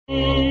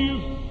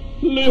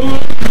And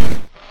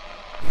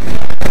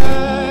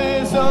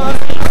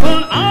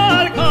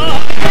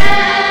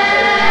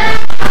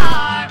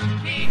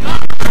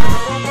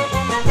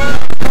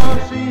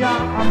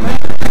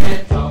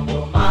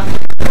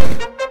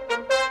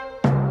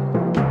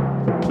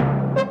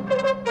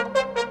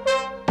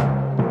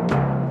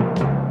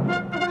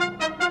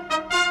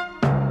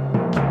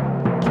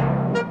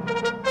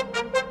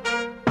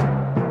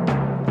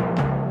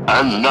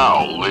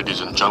now, ladies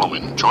and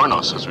gentlemen, join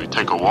us as we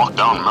take a walk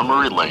down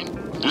memory lane.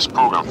 This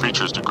program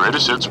features the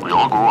greatest hits we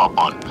all grew up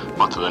on,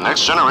 but to the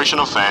next generation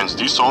of fans,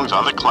 these songs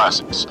are the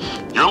classics.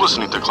 You're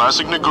listening to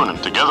Classic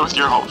Niggunim together with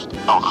your host,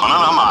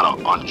 Elchanan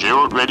Hamada, on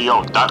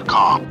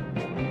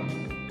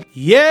JRootRadio.com.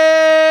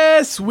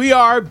 Yes, we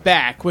are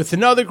back with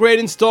another great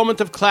installment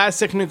of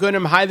Classic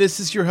Niggunim. Hi, this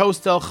is your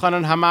host,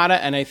 Elchanan Hamada,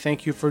 and I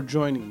thank you for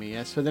joining me.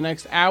 As for the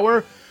next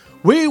hour,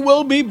 we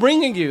will be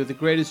bringing you the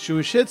greatest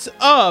Jewish hits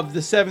of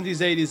the 70s,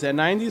 80s, and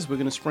 90s. We're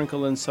going to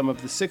sprinkle in some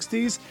of the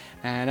 60s,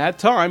 and at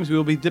times we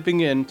will be dipping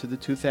into the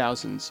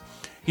 2000s.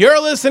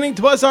 You're listening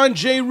to us on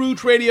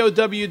JRoot Radio,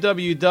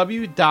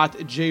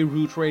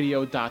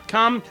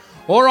 www.JRootRadio.com,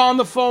 or on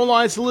the phone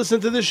lines to listen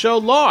to the show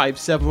live,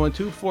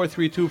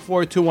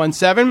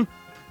 712-432-4217,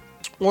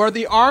 or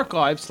the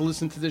archives to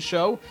listen to the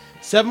show,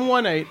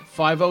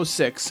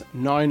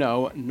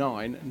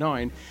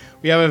 718-506-9099.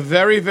 We have a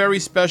very, very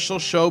special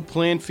show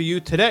planned for you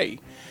today.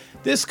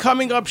 This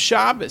coming up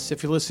Shabbos,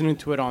 if you're listening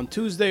to it on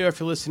Tuesday or if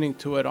you're listening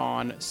to it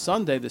on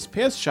Sunday, this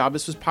past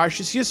Shabbos was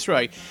Parshas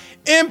Yisrei.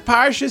 In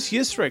Parshas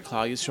Yisrei,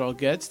 Klal Yisrael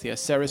gets the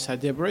Aseres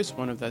HaDibros.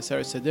 One of the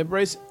Aseres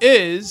HaDibros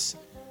is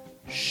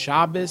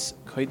Shabbos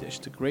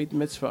Kodesh, the great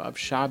mitzvah of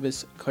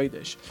Shabbos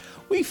Kodesh.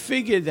 We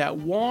figured that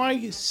why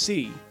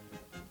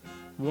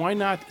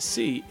not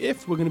see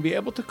if we're going to be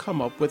able to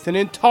come up with an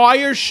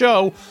entire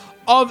show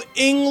of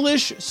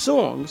English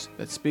songs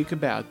that speak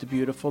about the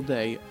beautiful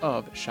day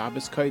of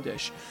Shabbos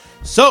Kodesh.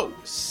 So,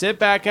 sit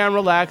back and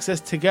relax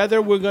as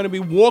together we're going to be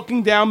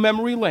walking down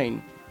memory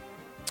lane,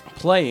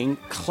 playing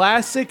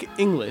classic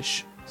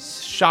English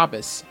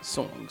Shabbos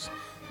songs.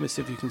 Let me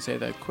see if you can say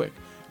that quick.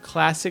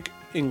 Classic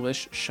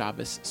English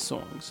Shabbos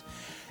songs.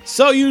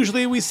 So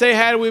usually we say,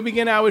 how do we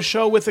begin our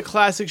show with a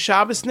classic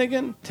Shabbos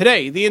niggun?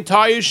 Today, the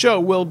entire show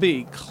will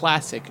be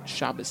classic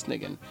Shabbos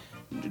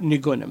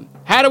niggunim.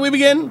 How do we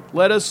begin?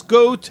 Let us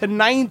go to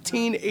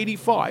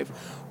 1985,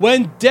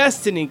 when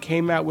Destiny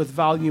came out with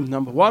volume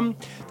number 1.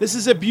 This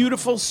is a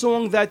beautiful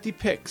song that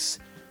depicts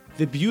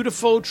the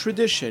beautiful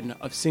tradition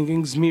of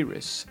singing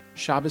Zmiris,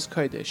 Shabbos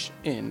Kodesh,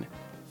 in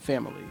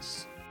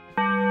families.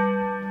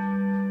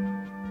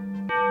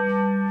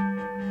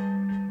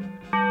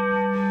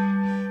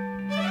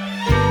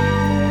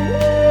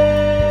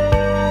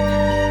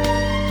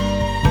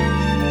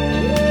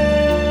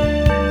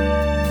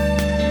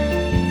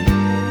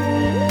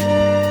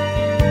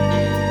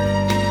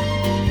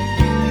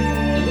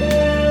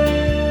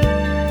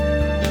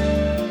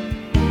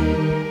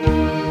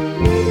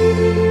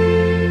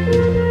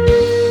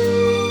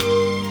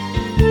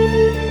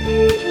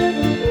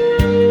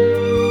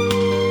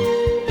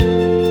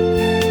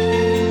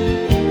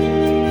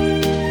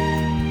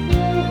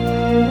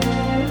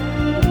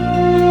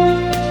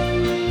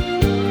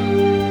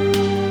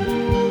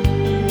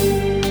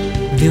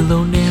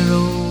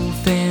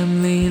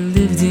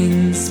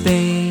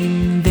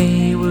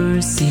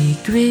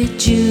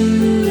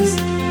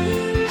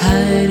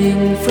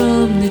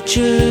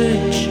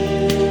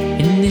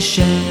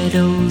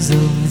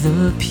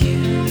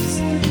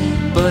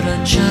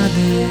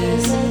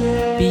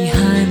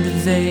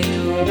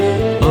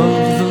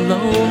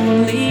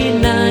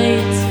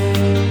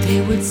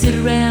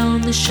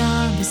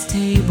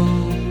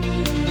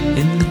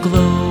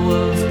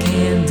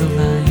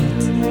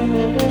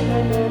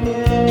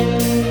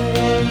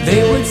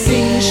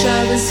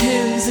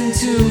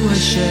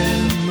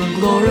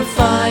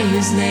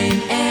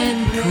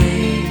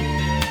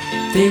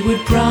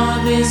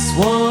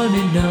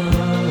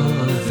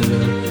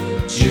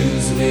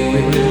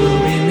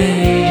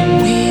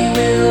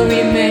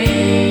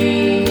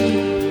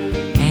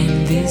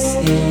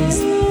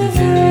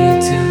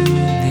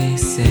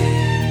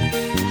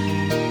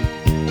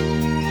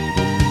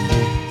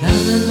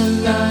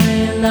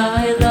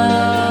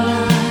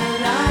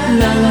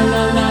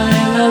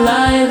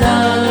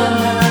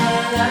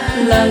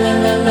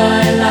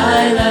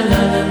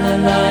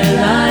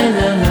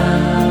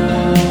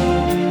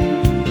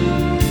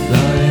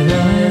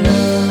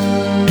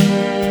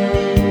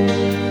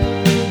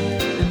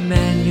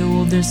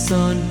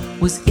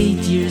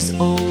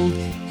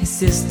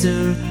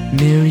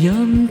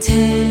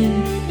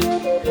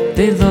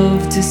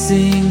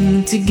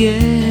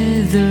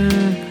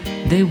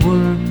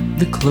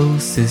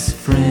 Closest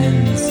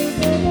friends.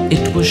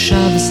 It was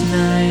Shabbos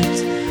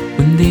night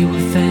when they were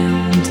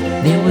found.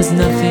 There was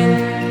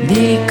nothing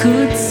they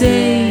could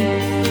say.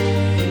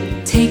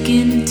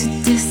 Taken to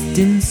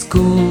distant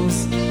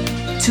schools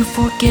to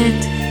forget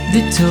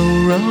the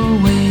Torah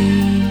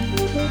way.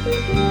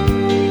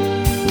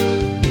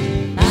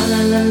 La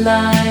la la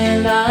la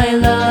la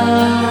la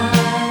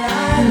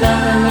la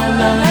la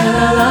la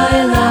la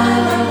la la.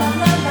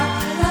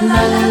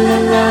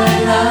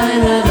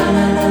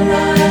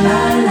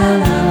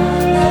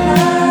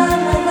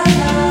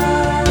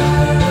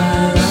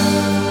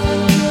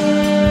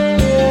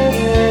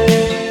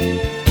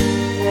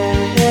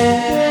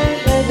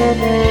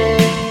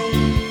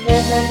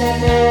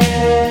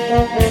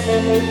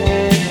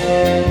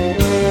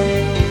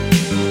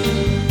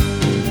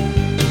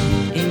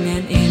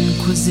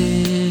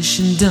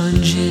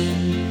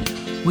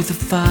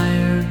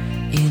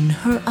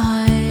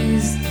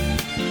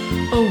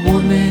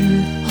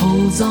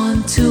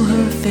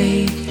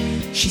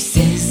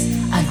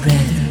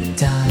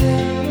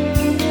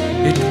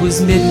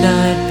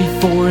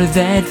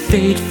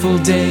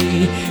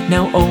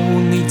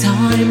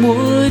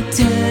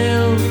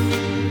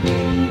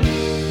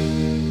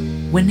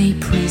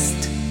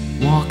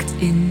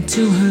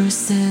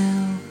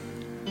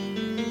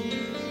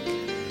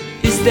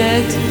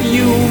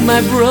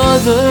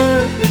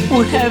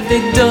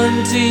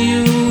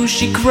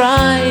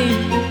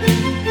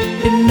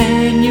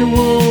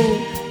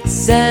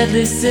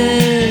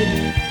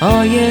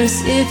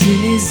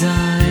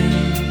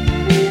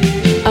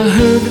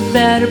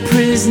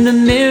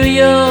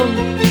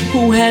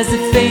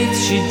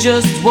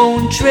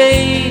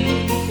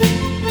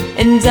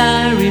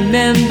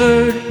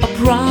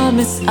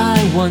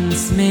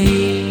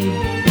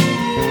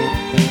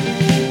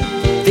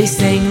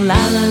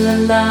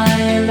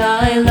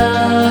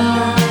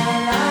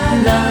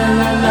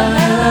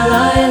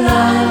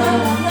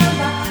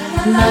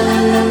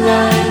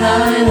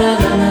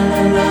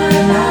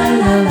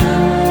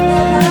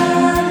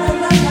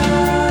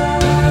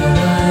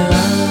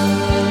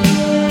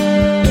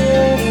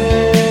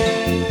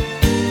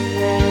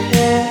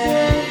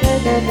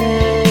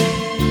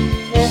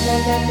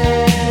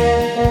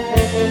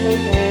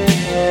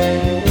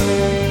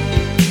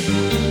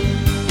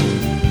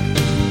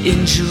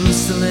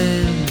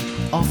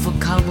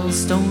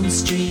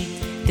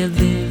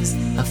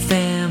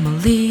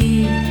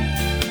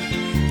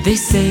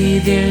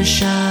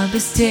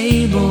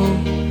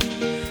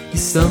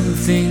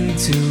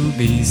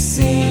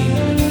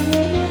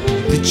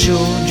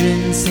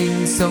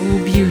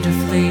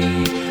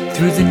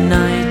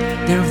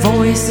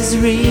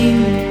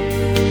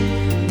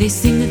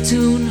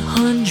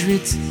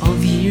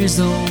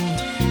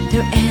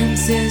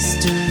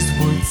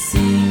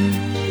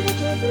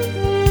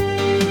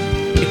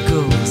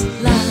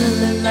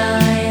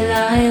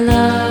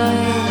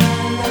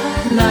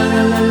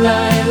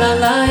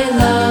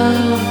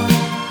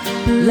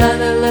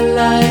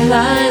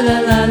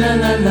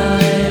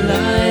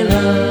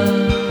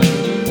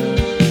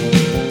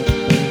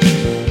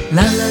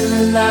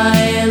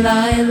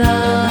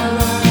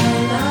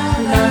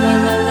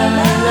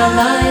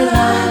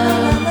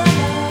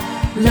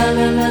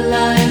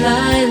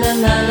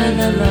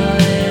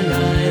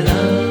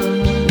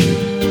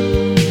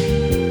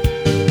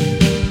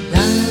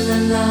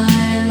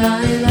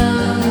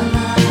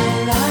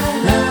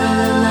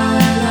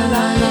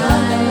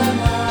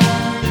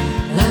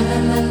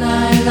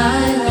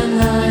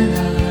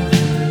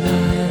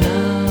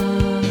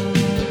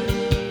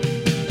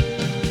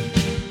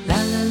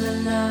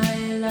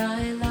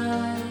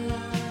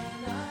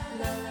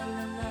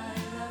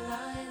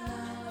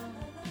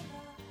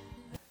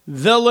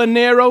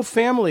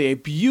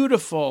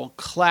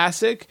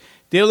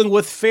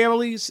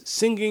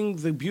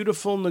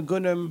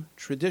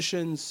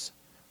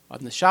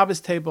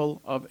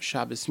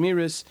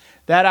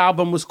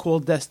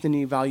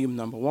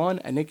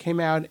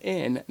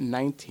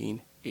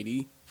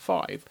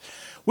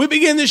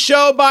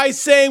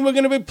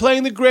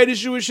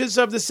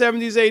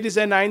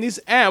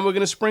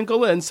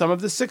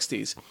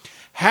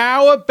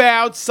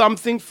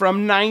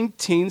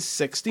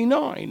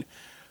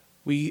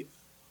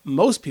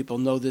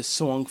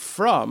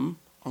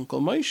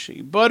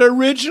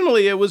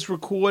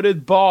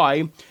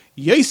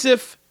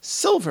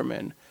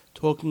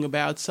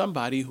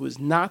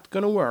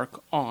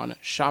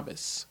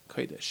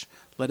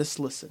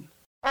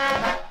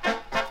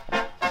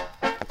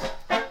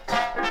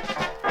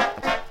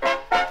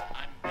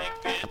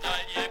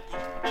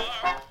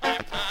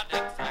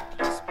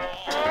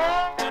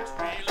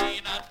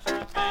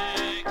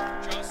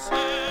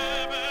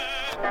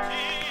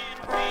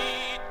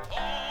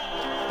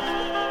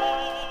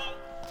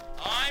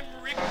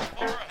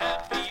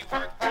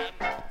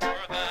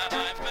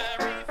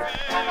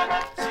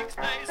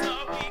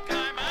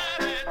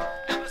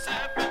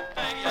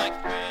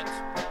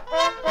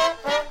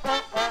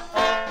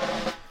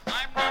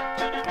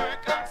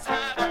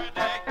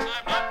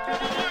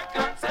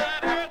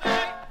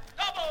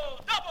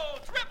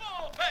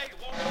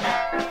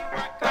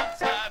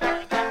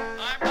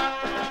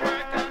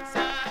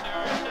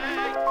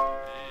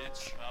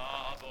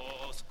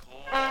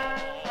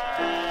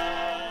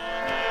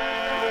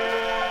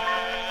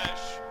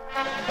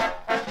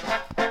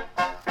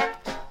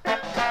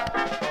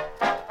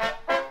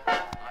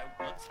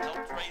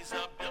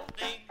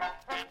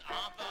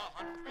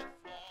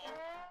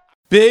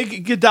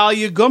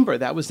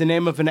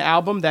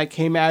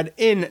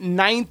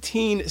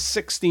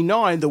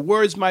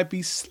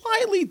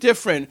 slightly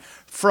different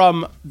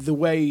from the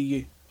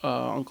way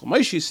Uncle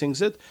Moshe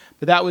sings it,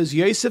 but that was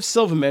Yosef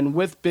Silverman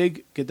with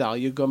Big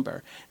Gedalia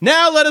Gumber.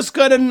 Now let us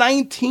go to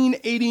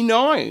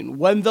 1989,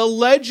 when the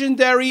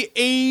legendary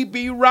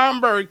A.B.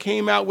 Romberg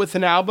came out with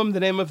an album. The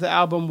name of the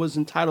album was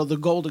entitled The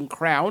Golden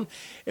Crown.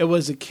 It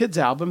was a kid's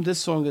album. This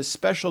song is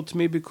special to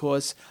me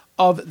because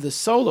of the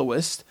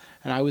soloist,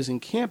 and I was in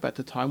camp at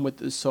the time with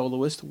the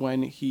soloist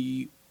when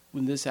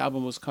this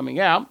album was coming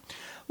out.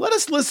 Let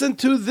us listen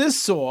to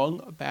this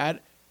song about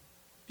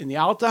in the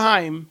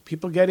Altaheim,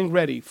 people getting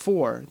ready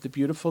for the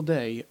beautiful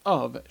day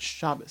of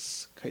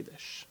Shabbos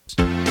Kodesh.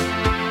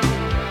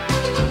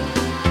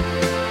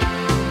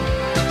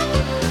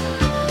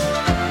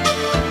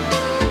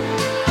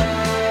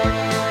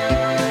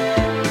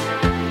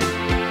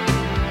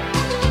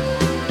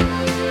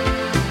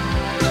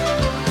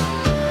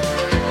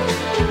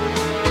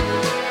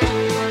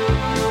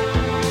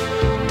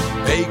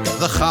 Bake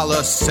the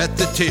challah, set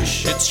the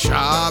tish, it's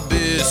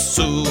Shabbos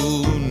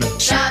soon.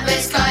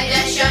 Shabbos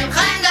Kodesh Yom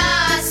Chagasai.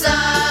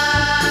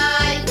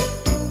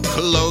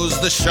 Close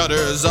the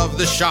shutters of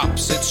the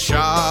shops, it's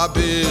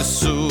Shabbos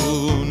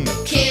soon.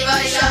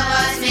 Kivay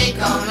Shabbos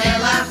Mikom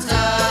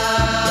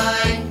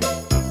Melachtai.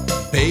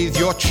 Bathe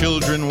your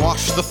children,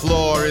 wash the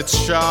floor, it's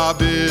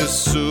Shabbos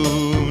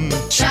soon.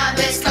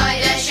 Shabbos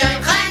Kodesh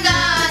Yom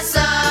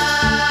Chagasai.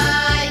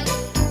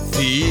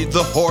 Feed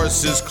the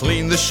horses,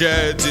 clean the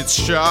sheds, it's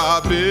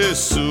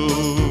Shabbos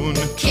soon.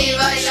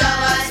 Kivay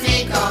Shabbos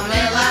Mikom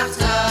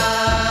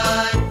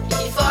Melachtai.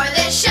 Before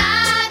the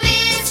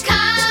Shabbos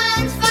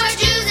comes for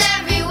Jews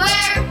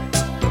everywhere,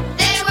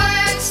 they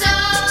work so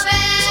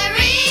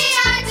very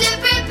hard to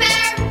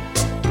prepare.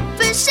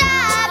 For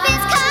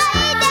Shabbos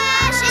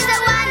Kodesh is a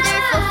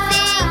wonderful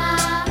thing.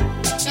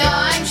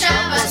 Yom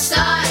Shabbos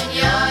and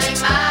Yom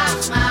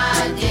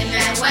Achmadim,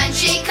 and when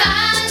she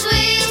comes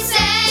we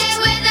say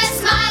with a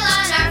smile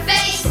on our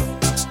face,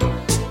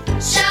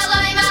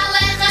 Shalom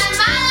Aleichem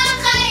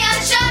Malachei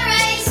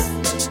Ashareis.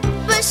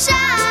 For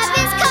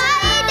Shabbos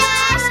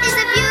Kodesh is a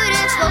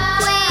beautiful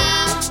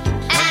queen,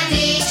 and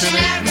each and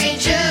every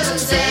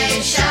Jew's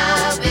a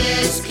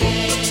Shabbos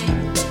king.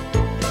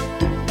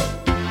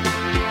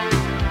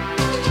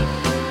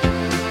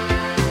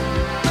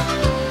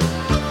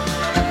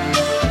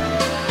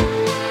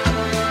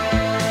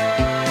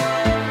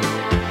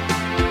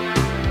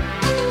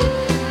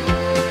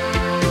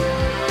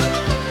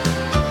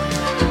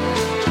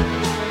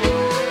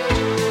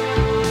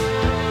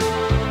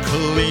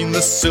 Clean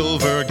the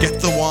silver,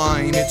 get the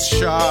wine, it's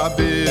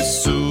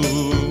Shabbos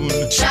soon.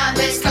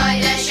 Shabbos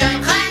Kodesh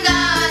Yom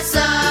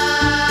Chagasai.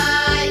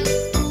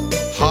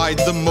 Hide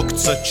the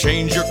muktzah,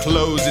 change your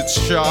clothes, it's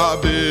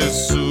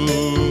Shabbos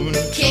soon.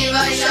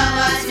 Kivay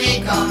Shabbos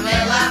Mikom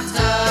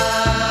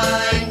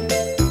Melachtai.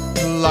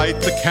 Light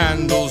the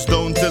candles,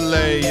 don't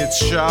delay, it's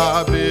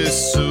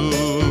Shabbos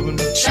soon.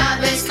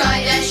 Shabbos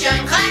Kodesh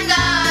Yom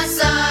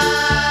Chagasai.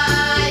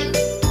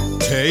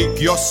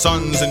 Take your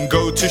sons and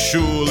go to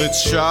shul,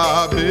 it's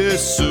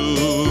Shabbos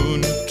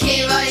soon.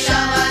 Kivay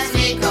Shabbos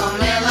Mikom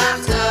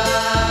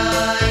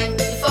Melachtai.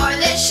 Before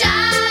the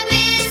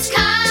Shabbos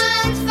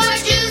comes for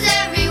Jews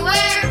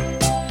everywhere,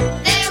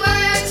 they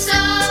work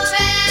so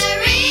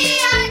very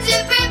hard to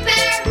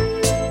prepare.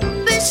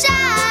 For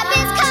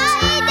Shabbos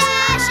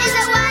Kodesh is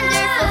a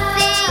wonderful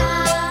thing.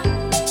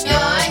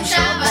 Yom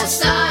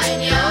Shabbos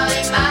and Yom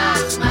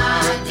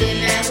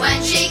Achmadim, and when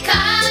she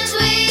comes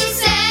we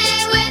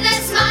say with a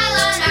smile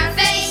on our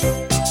face,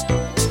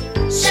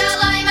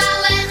 Shalom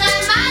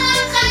Aleichem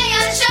Malachei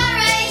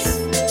Ashareis.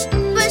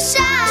 For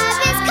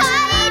Shabbos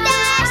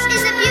Kodesh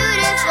is a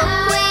beautiful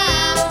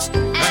queen,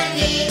 and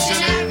each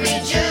and every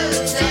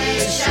Jew's a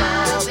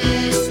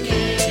Shabbos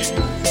king.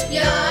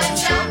 Yom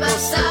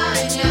Shabbos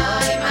and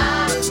Yom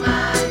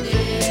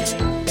Achmadim,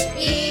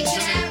 each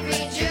and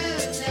every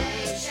Jew's a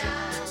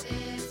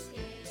Shabbos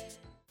king.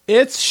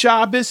 It's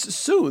Shabbos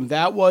soon.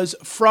 That was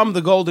from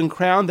The Golden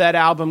Crown. That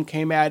album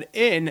came out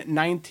in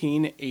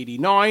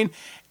 1989.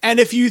 And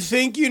if you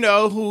think you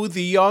know who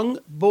the young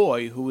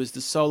boy who is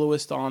the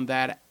soloist on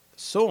that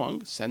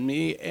song, send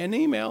me an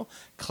email,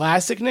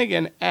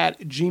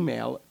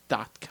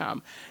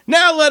 classicniggin@gmail.com.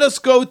 Now let us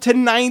go to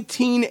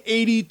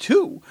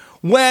 1982,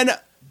 when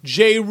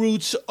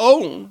JRoot's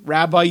own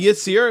Rabbi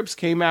Yitzi Erbs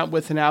came out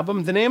with an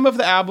album. The name of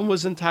the album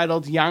was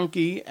entitled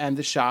Yankee and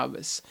the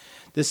Shabbos.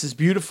 This is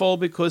beautiful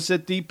because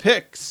it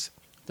depicts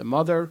the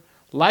mother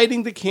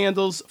lighting the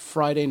candles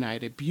Friday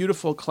night. A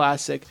beautiful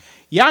classic.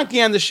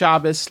 Yankee and the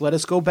Shabbos. Let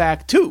us go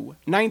back to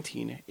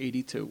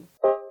 1982.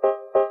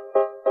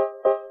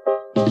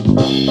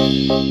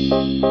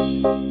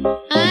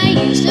 I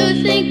used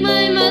to think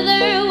my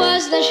mother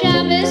was the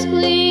Shabbos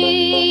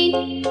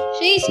queen.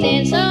 She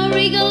stands so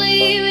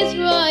regally with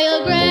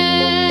royal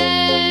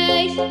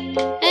grace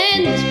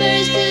and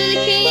whispers to the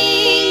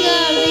King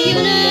of the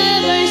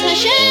universe,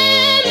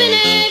 Hashem, in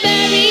a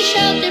very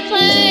sheltered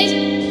place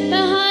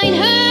behind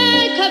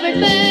her covered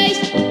face.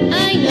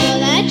 I know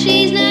that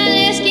she's not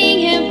asking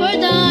him for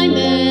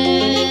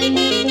diamonds.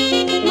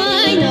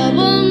 My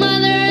noble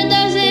mother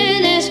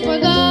doesn't ask for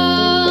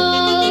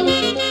gold.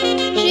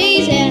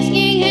 She's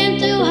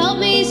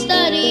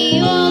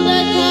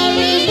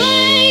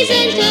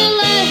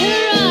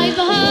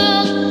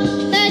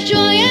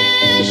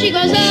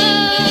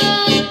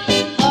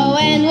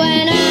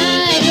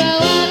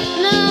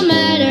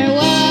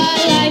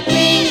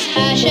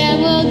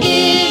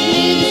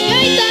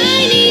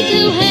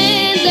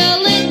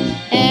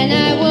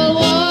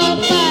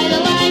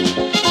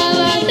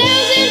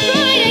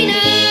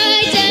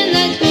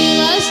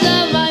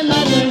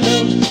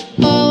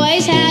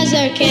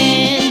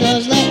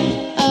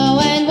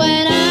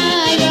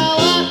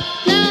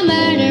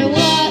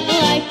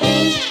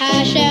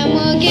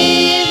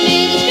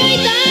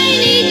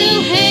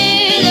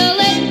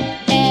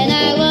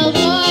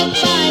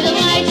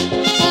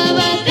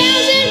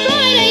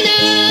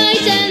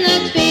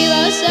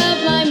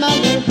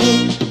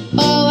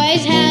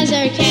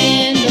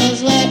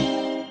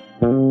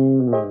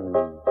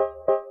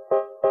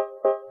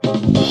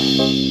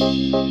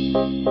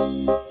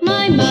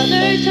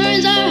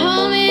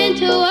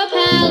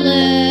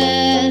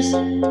marvelous.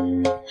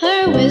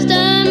 Her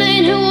wisdom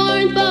and her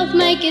warmth both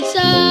make it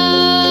so.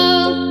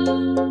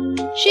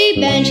 She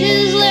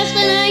benches lift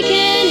and I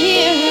can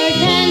hear her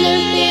tender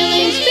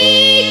feelings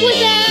speak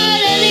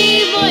without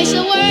any voice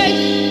or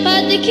word,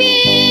 but the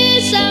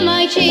kiss on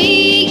my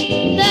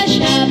cheek. The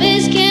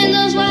Shabbos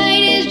candle's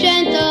light is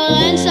gentle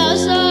and so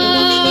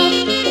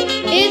soft.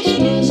 It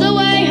smooths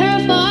away her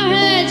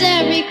forehead's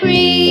every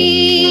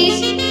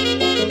crease,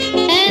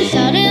 and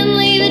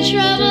suddenly the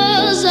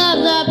troubles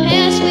of the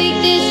past week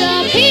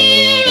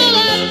disappear. All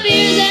our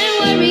fears and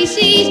worries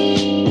cease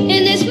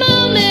in this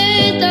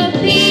moment of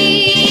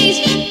peace.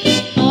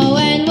 Oh,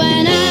 and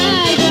when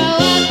I grow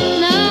up,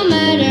 no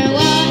matter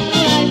what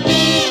life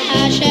brings,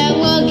 Hashem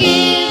will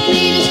give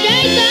me the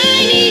strength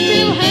I need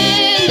to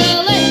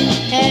handle it,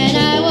 and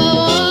I will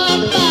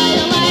walk by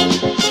the light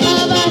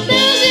of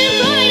 1,000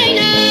 Friday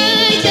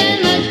nights,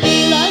 and the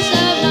tefillos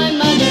of my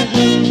mother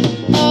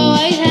who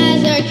always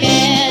has her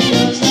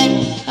candles lit.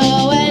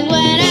 Oh, and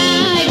when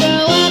I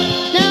grow up,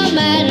 no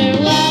matter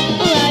what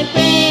life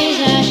brings,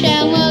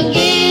 Hashem will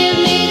give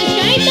me the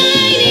strength I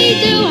need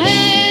to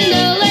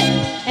handle it,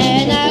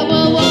 and I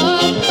will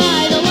walk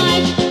by the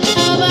light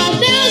of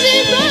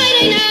 1,000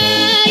 Friday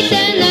nights,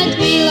 and the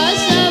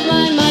tefillos of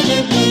my mother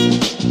who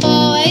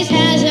always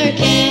has her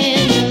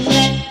candles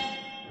lit.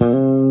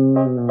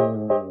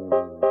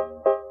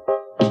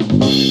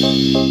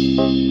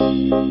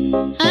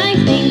 I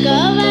think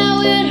of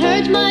how it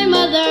hurts my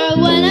mother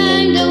when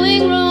I'm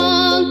doing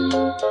wrong,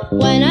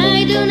 when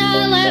I do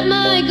not let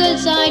my good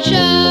side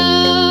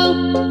show.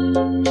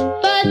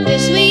 But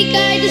this week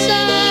I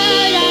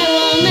decide I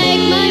will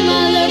make my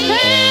mother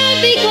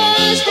proud,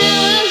 because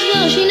how else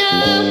will she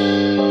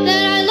know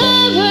that I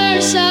love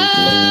her so?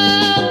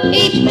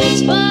 Each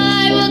mitzvah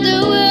I will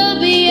do will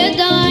be a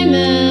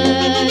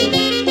diamond.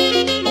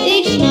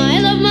 Each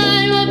smile of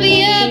mine will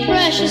be a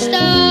precious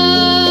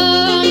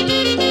stone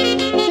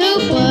to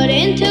put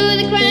into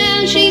the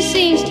crown she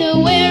seems to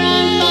wear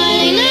on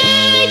Friday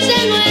nights.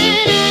 And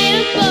when I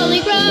am fully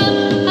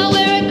grown, I'll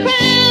wear a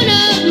crown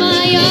of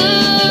my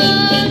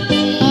own.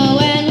 Oh,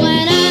 and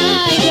when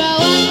I grow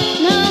up,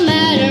 no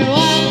matter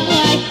what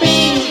life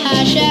brings,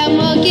 Hashem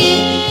will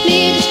give me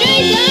the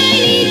strength I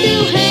need to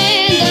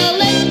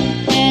handle it,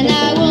 and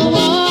I will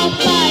walk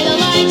by the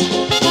light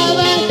of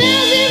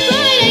 1,000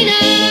 Friday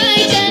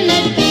nights, and the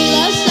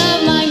tefillos of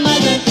my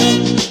mother who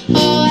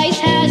always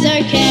has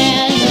her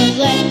candles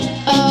lit.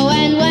 Oh,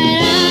 and when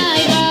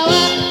I grow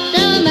up,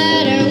 no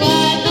matter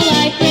what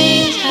life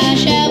brings,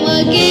 Hashem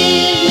will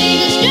give me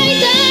the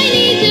strength I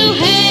need to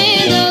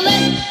handle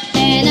it,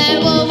 and I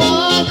will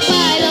walk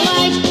by the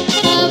light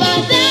of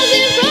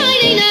 1,000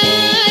 Friday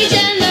nights,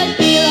 and the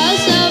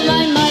tefillos of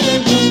my mother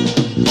who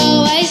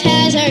always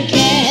has her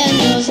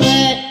candles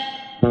lit.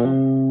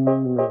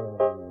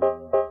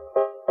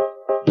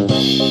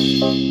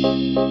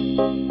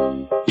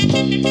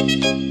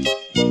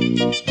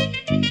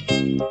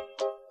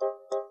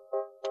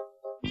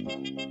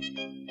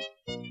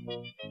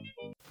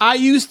 I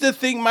used to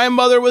think my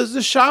mother was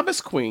the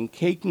Shabbos queen,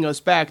 taking us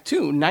back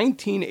to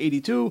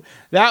 1982.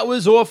 That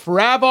was off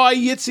Rabbi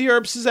Yitzi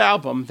Erbs'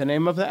 album. The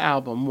name of the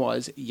album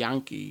was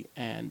Yankee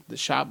and the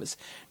Shabbos.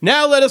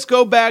 Now let us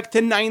go back to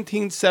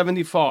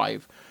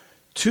 1975,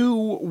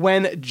 to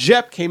when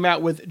Jep came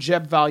out with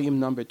Jep Volume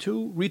Number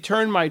 2.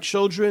 Return My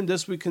Children,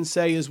 this we can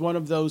say is one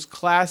of those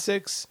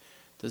classics.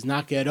 Does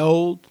not get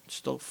old, it's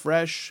still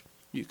fresh.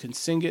 You can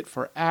sing it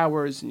for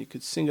hours, and you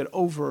could sing it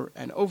over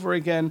and over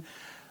again.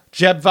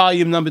 Jeb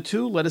Volume Number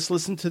 2, let us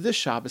listen to this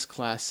Shabbos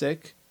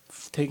classic,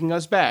 taking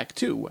us back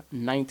to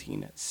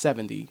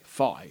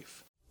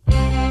 1975.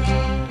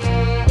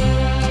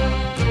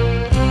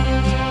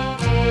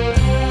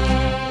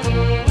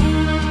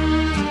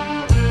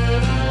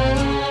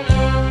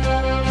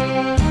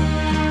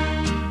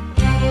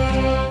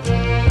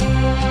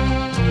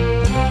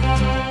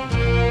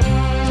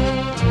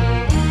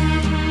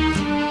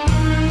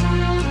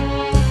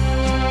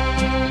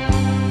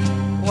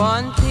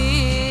 One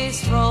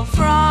peaceful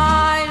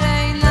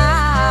Friday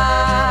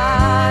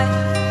night,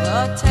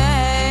 the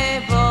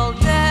table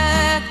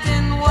decked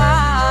in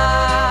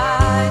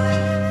white,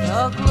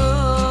 the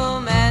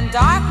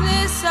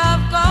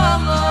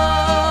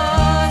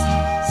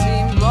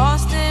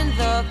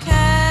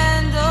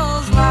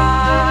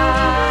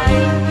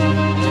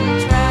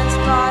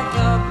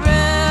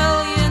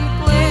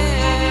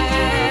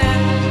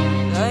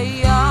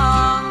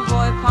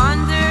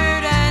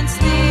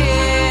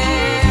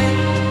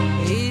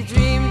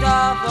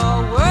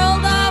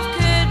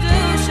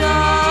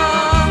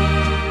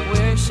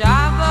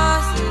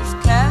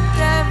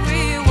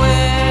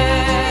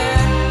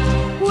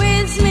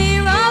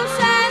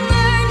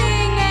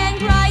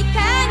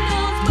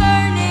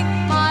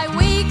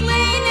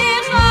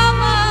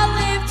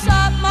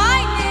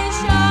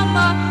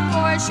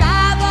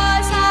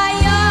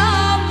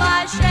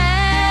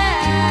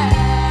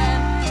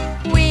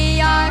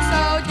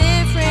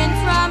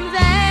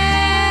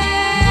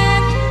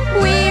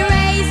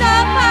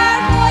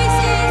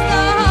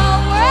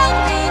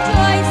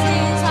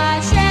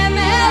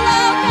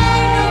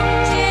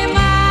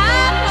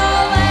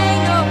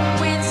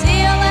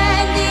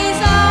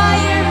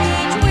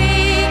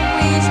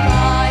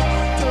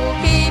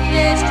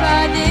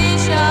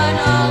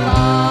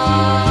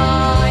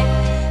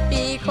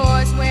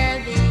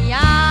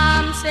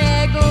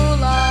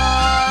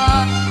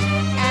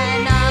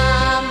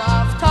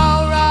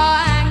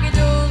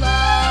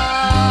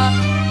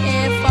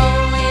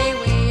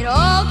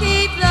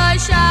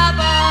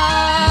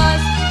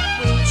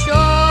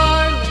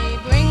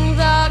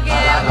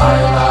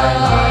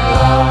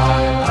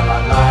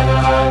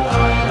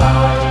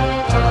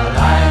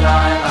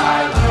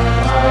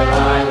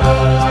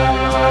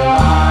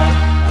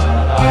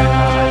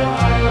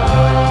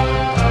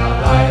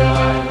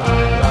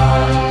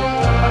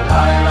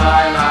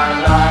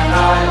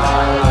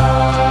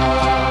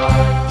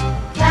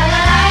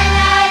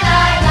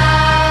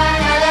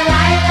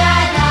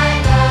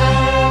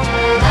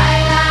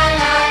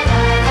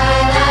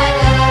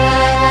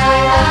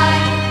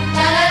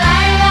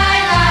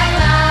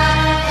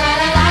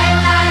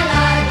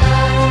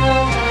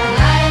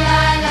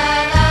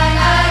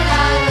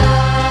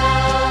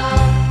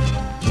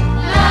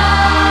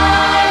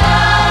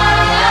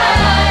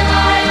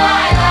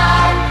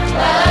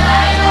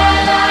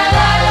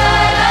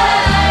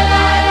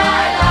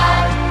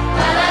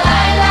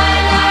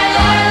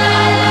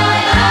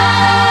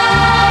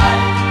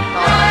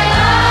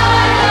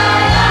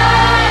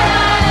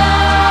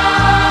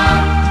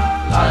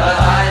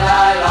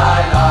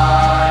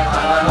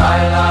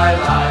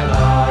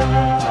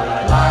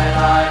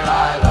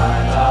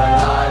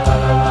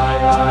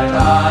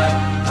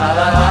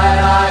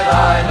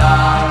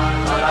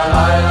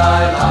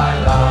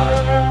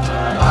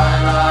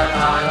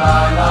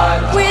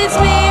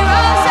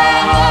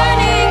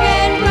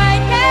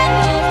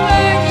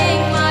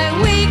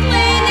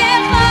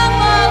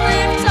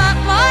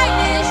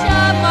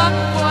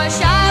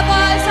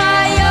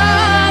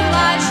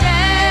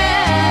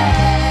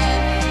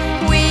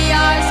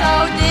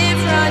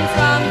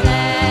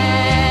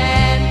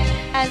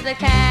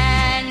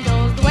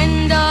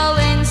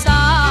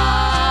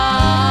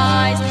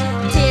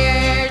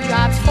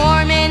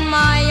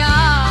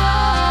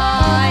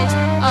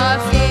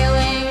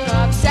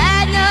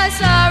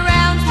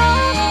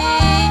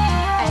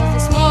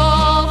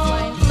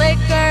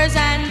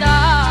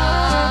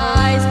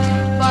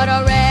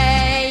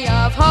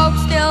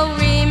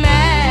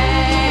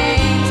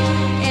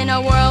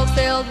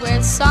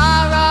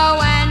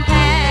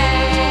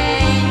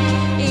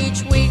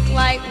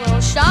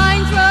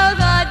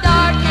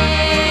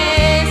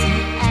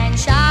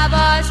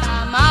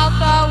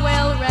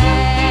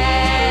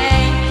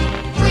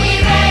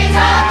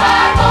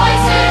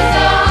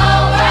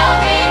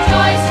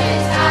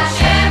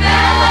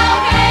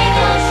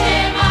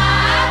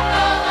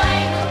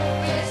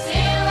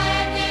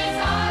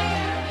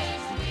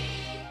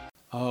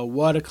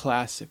what a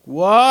classic.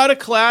 What a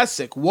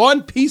classic.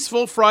 One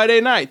Peaceful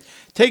Friday Night.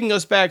 Taking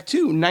us back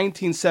to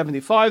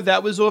 1975.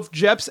 That was off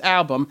Jep's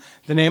album.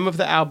 The name of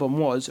the album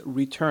was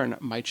Return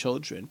My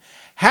Children.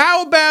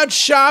 How about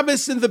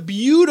Shabbos in the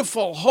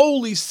beautiful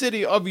holy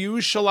city of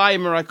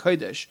Yerushalayim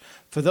HaKodesh?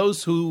 For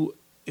those who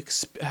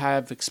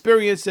have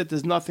experienced it,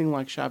 there's nothing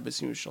like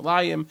Shabbos in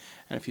Yerushalayim.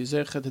 And if you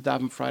zecher to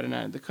daven Friday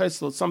night in the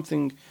Kosel, it's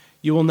something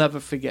you will never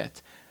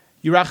forget.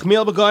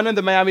 Yerachmiel Begun and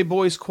the Miami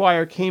Boys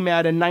Choir came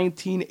out in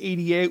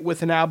 1988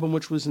 with an album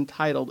which was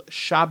entitled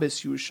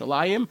Shabbos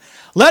Yerushalayim.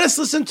 Let us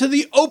listen to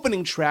the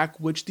opening track,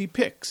 which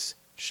depicts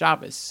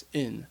Shabbos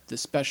in the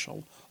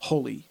special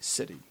holy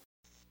city.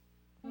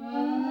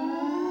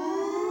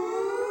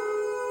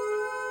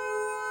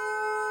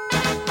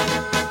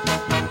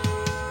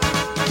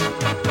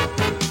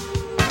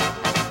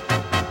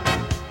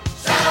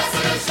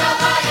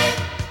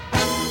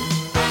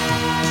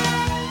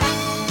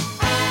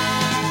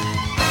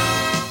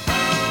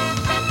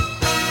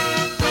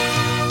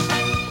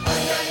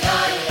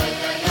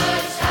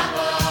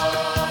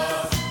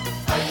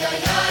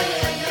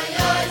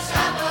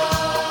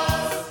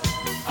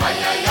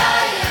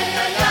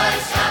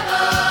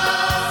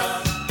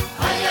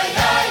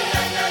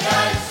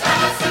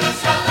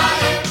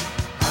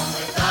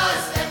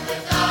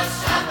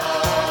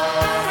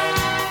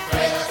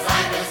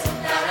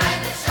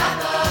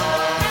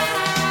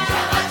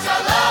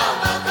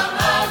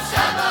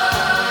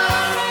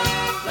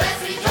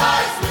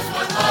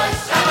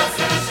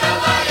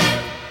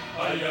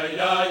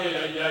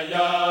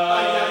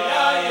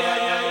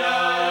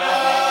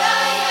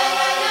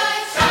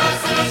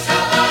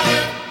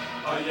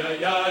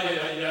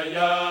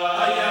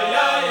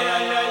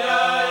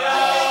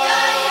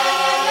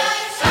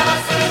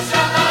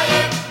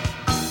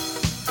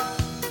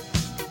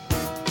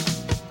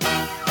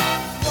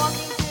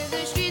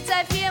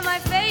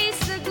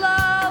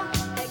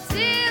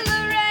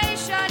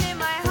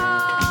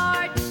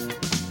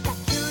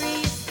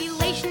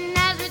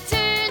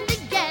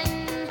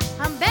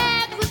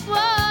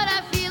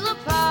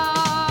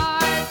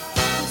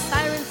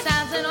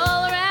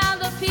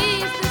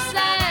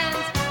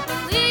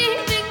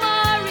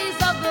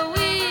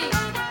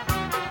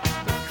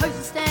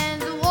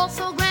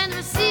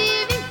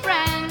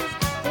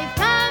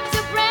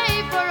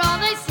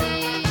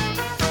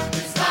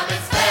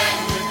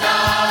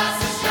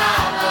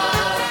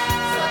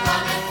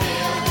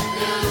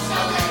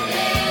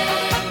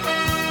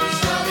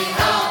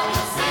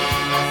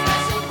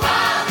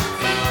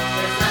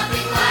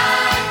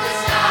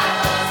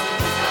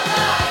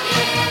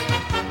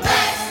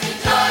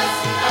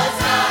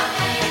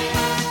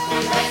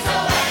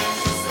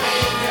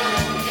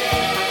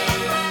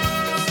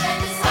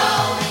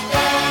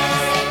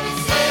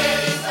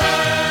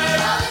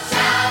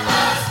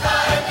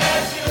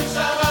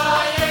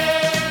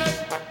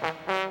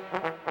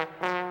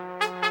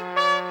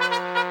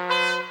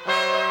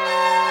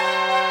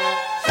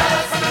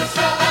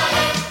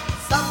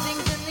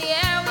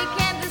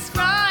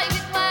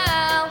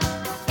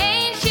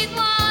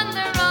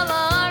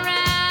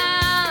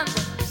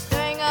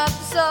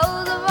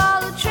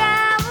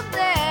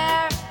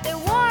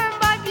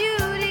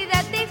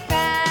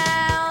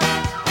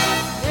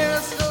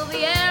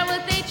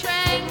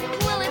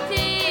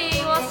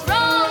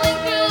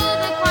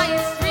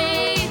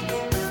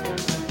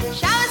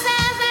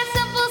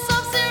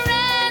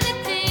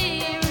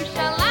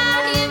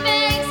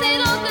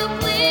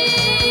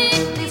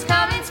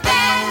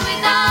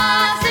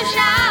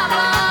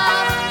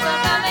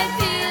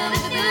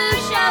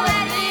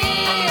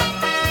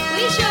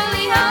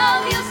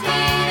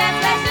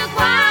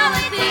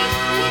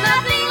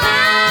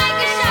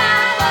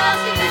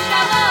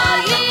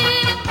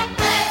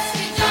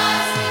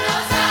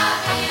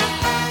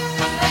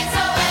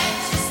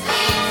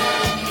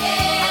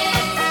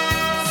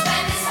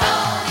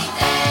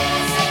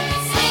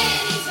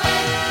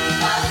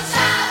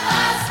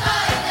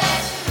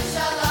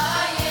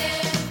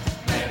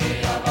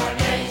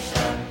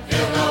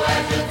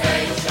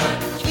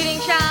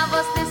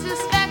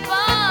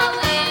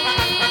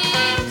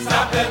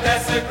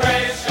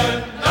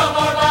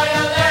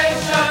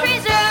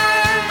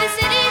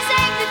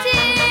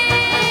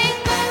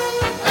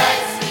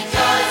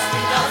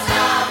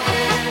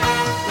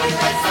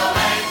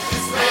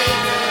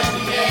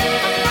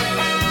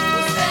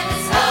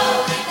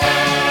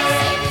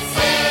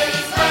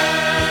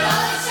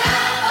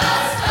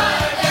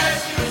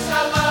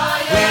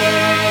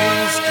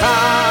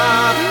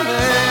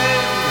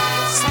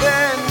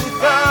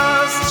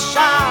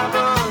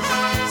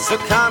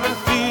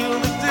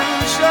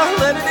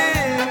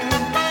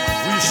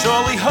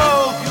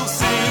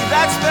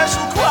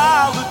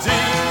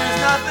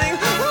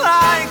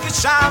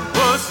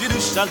 Shabbos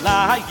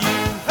Yerushalayim.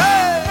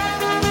 Hey!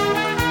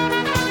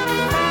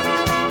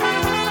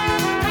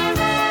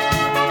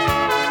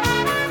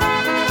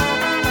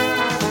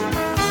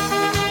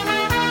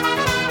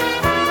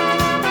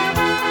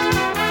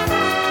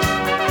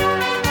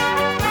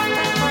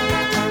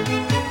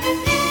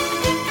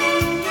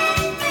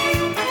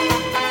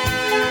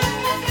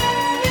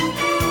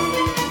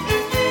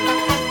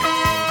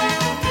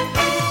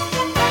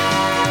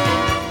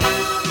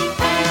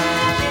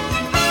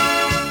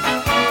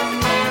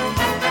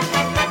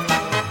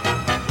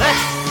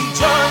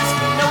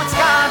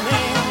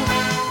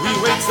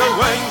 So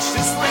wench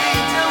this way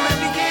till it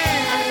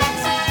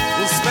begins.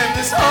 We'll spend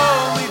this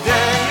holy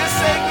day in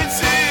sacred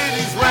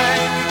city's way.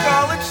 We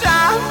call it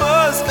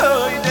Shabbos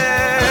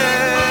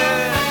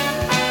Kodesh.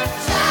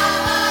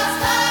 Shabbos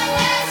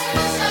Kodesh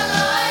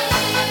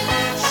Yerushalayim.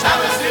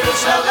 Shabbos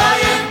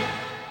Yerushalayim.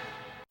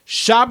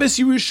 Shabbos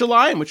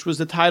Yerushalayim, which was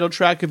the title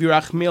track of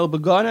Yerachmiel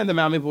Begun and the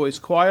Mami Boys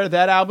Choir.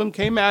 That album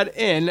came out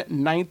in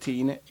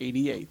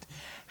 1988.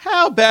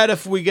 How about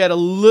if we get a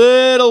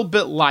little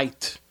bit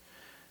light?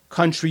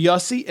 Country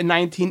Yossi in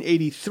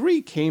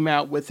 1983 came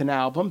out with an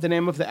album. The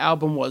name of the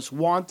album was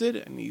Wanted,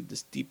 and he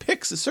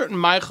depicts a certain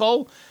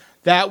Michael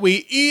that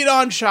we eat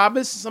on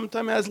Shabbos.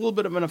 Sometimes has a little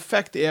bit of an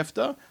effect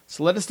after.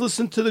 So let us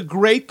listen to the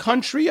great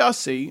Country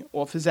Yossi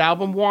off his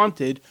album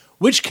Wanted,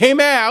 which came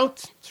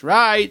out, that's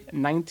right,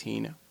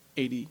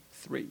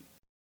 1983.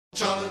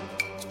 Cholin,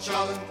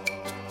 cholin,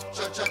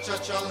 cha-cha-cha,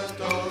 cholin,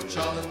 do,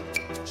 cholin,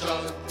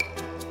 cholin,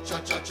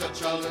 cha-cha-cha,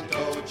 cholin, do,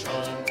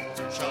 cholin,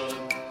 cholin,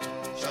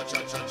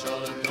 cha-cha-cha,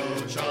 cholin, do,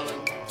 cholin,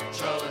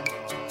 cholin,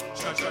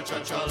 cha-cha-cha,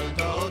 cholin,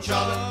 do,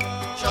 cholin,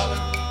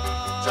 cholin,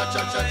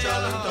 cha-cha-cha,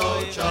 cholin, do,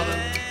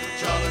 cholin,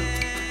 cholin,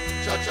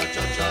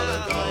 cha-cha-cha,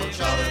 cholin, do,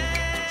 cholin,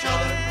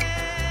 cholin,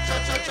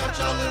 cha-cha-cha,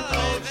 cholin,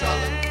 do,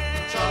 cholin,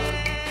 cholin,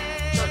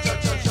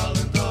 cha-cha-cha,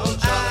 cholin, do, cholin.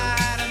 I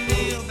had a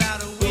meal about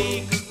a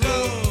week ago.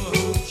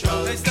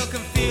 I still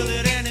can feel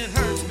it and it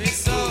hurts me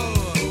so.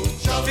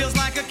 Feels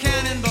like a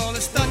cannonball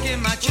is stuck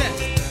in my chest.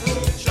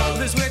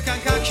 This weird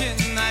concoction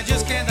I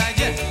just can't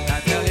digest. I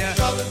tell ya,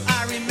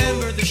 I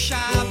remember the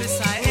Shabbos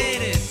I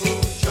ate it.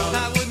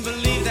 I wouldn't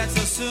believe that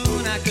so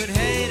soon I could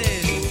hate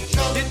it.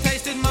 It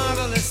tasted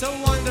marvelous, a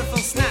wonderful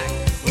snack.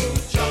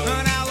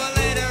 An hour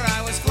later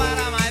I was flat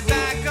on my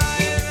back.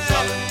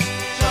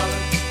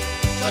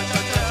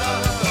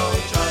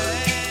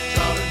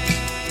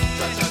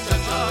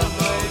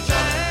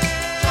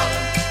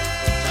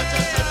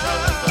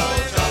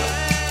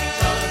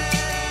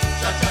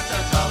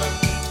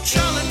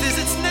 Cholent is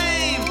its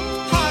name,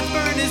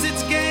 heartburn is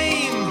its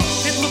game.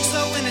 It looks so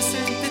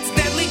innocent, it's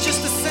deadly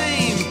just the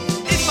same.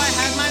 If I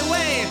had my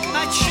way,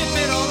 I'd ship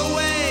it all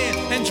away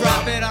and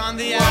drop it on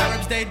the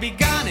Arabs, they'd be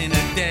gone in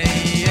a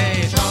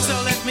day.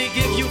 So let me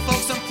give you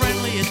folks some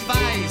friendly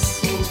advice.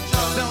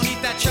 Don't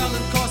eat that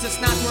cholent cause it's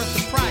not worth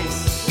the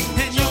price.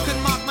 And you can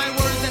mark my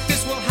words that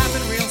this will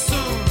happen real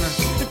soon.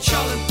 The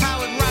cholent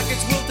powered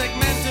rockets will take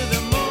men to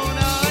the moon.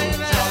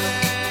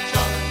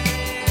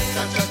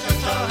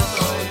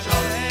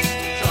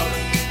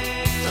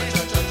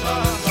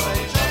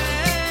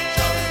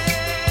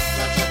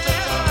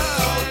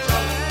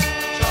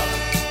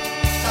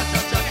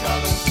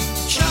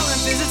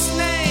 Cholent is its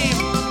name,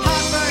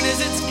 heartburn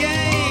is its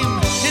game.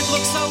 It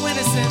looks so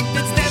innocent,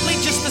 it's deadly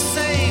just the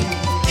same.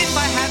 If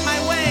I had my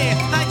way,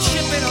 I'd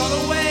ship it all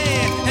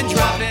away and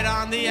drop it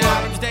on the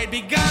Arabs, they'd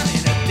be gone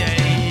in a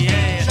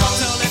day.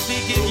 So let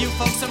me give you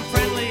folks some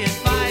friendly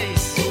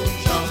advice.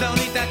 Don't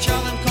eat that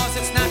cholent cause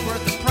it's not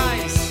worth the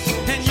price.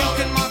 And you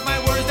can mark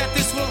my words that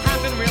this will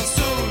happen real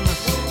soon.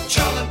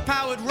 Cholent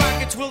powered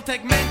rockets will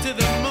take men to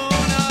the moon.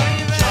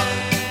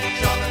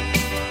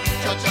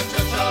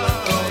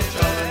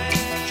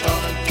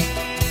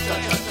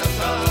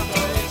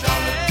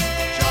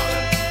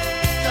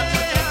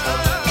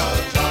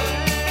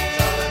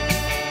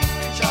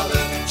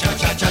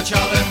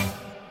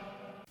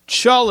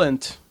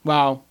 Cholent.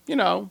 Wow,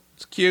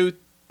 it's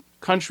cute.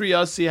 Country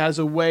Yossi has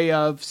a way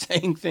of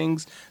saying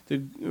things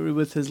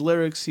with his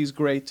lyrics. He's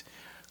great.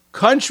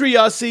 Country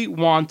Yossi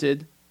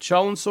Wanted.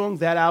 Cholent song.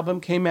 That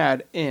album came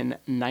out in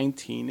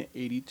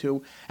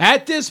 1982.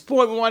 At this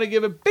point, we want to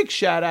give a big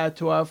shout out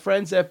to our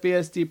friends at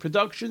BSD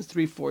Productions,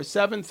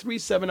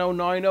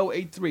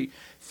 347-370-9083.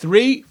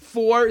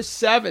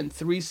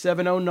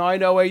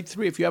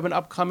 347-370-9083. If you have an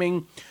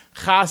upcoming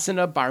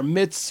chasana, bar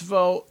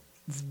mitzvah,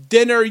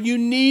 dinner, you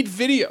need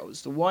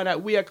videos. The one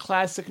at We at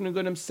Classic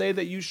Niggunim say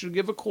that you should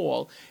give a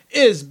call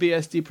is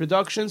BSD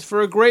Productions for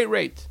a great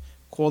rate.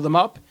 Call them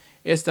up,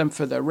 ask them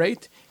for their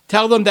rate.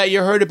 Tell them that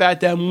you heard about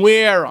them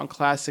where on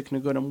Classic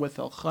Niggunim with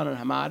Elchanan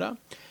Hamada.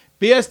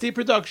 BSD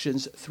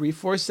Productions,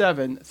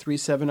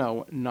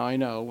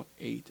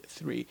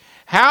 347-370-9083.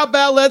 How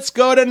about let's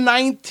go to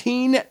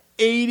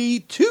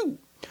 1982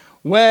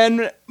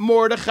 when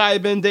Mordechai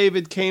Ben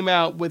David came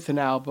out with an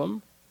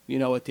album. You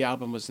know what the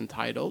album was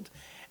entitled.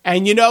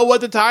 And you know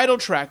what the title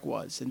track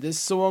was. And this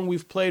song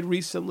we've played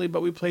recently,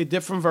 but we played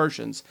different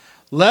versions.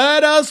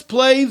 Let us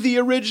play the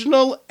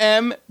original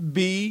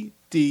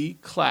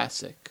MBD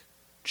classic,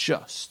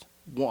 Just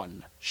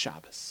One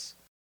Shabbos.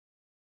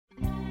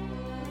 The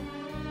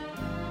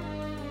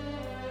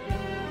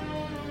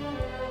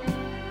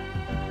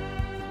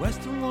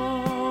Western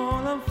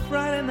Wall on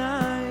Friday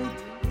night,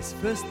 his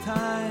first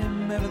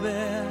time ever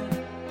there.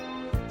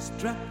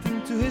 Strapped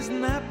into his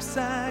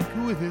knapsack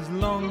with his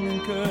long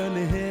and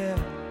curly hair.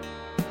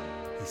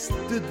 He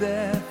stood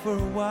there for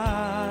a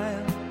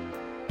while,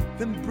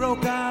 then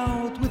broke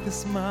out with a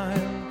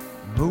smile,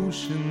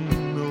 emotion,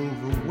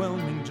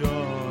 overwhelming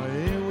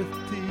joy with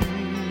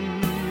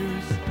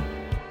tears.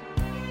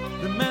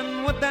 The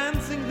men were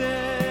dancing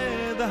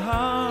there, the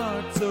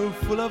hearts so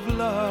full of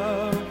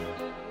love.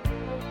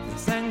 They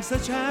sang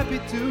such happy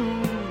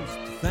tunes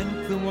to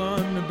thank the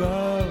one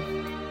above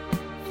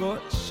for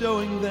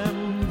showing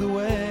them the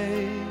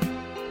way,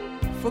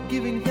 for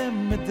giving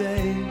them a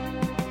day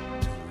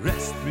to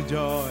rest,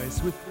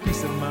 rejoice, with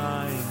peace of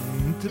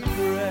mind to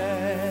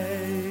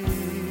pray.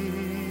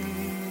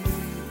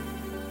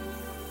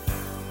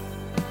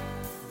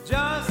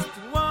 Just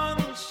one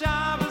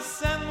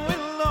Shabbos and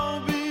we'll all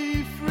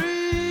be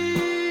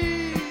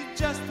free.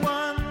 Just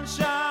one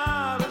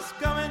Shabbos,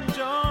 come and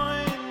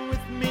join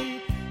with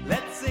me.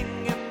 Let's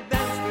sing and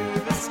dance to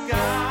the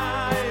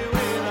sky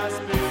with our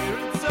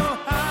spirits so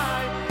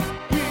high.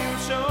 We'll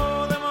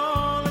show them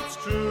all it's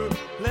true.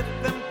 Let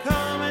them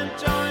come and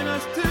join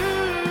us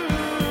too.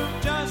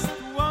 Just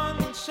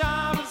one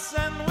Shabbos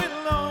and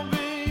we'll all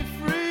be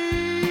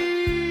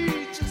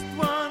free. Just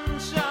one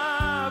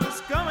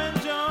Shabbos, come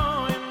and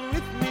join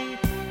with me.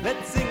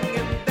 Let's sing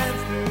and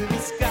dance to the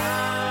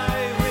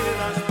sky with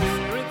our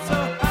spirits so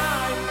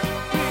high.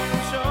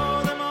 We'll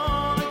show them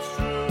all it's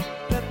true.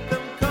 Let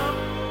them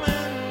come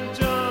and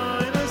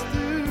join us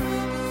too.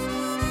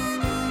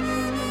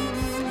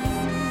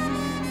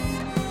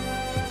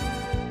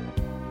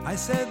 I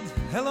said,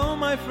 hello,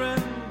 my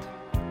friend.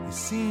 He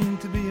seemed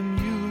to be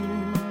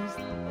amused.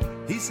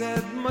 He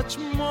said, much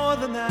more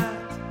than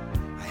that,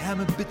 I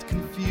am a bit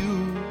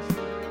confused.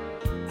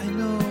 I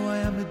know I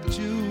am a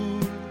Jew.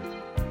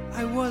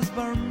 I was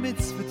bar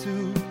mitzvah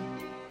too,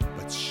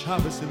 but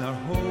Shabbos in our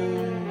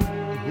home,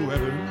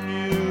 whoever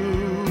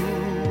knew?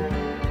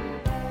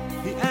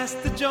 He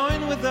asked to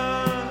join with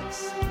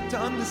us, to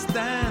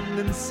understand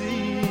and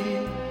see.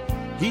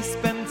 He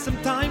spent some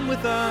time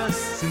with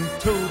us in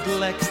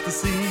total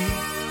ecstasy.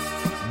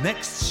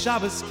 Next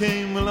Shabbos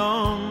came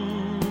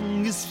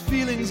along, his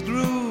feelings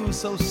grew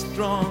so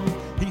strong.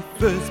 He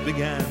first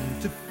began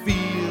to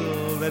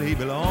feel that he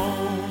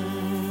belonged.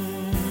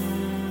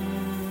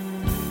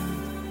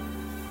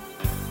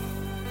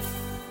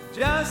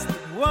 Just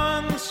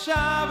one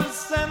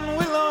Shabbos and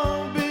we'll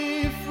all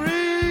be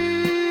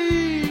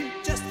free.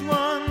 Just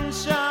one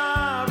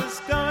Shabbos,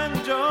 come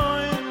and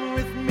join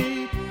with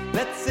me.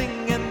 Let's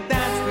sing and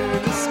dance through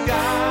the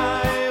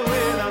sky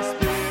with our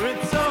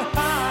spirits so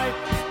high.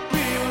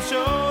 We will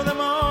show them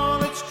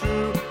all it's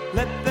true.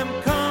 Let them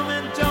come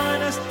and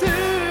join us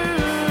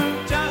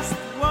too. Just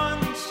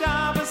one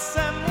Shabbos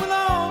and we'll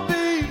all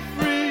be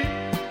free.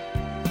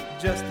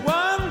 Just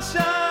one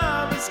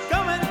Shabbos,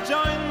 come and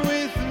join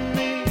with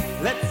me.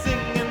 Let's sing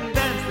and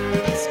dance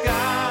through the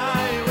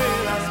sky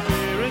with our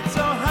spirits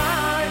so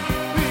high.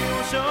 We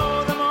will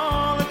show them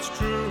all it's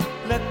true.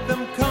 Let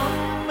them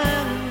come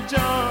and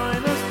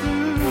join us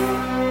too.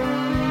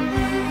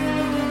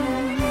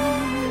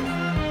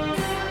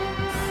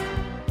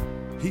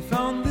 He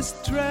found this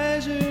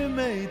treasure,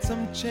 made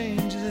some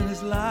changes in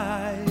his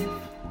life.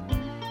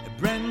 A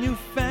brand new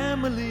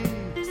family,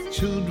 his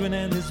children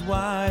and his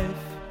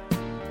wife.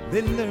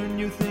 They learn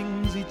new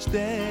things each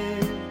day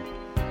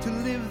to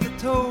live the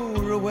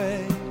Torah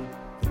way.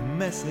 The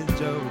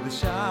message of the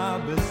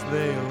Shabbos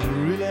they'll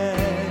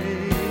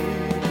relay.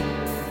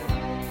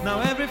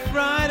 Now every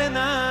Friday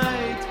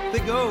night they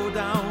go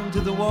down to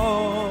the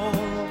wall,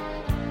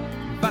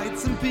 invite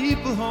some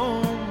people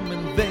home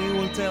and they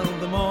will tell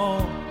them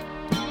all.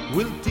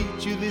 We'll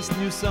teach you this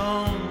new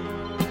song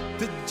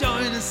to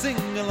join and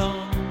sing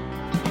along,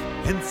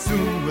 and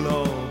soon we'll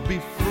all be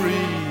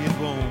free, it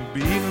won't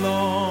be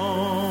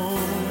long.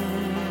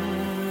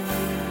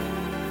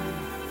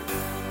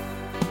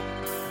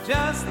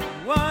 Just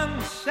one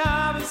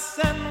Shabbos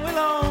and we'll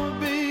all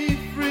be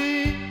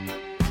free.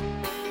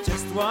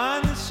 Just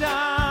one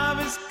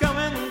Shabbos, come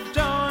and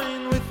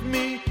join with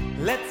me.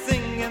 Let's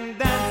sing and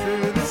dance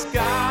through the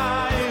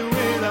sky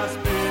with our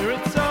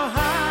spirits so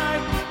high.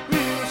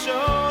 We'll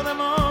show them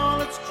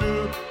all it's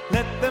true.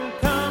 Let them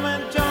come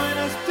and join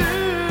us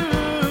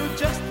too.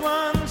 Just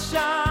one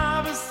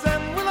Shabbos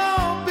and we'll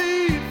all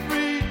be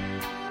free.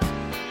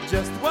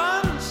 Just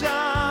one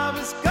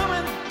Shabbos, come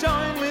and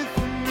join with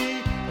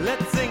me.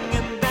 Let's sing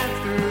and dance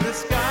through the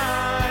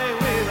sky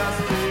with our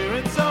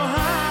spirits so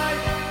high.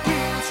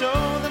 We'll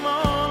show them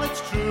all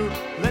it's true.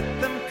 Let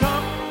them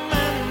come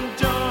and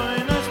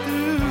join us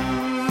too.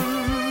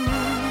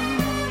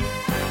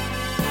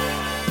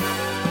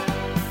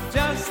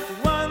 Just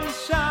one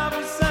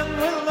Shabbos and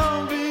we'll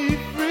all be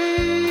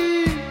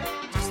free.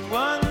 Just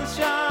one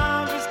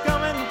Shabbos,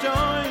 come and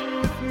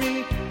join with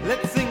me.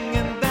 Let's sing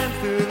and dance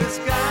through the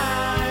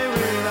sky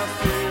with our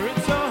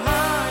spirits so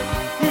high.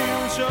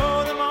 We'll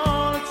show them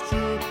all it's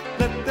true.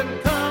 Let them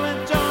come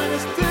and join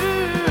us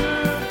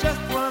too.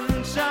 Just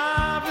one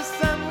Shabbos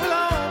and we'll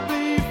all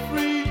be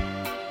free.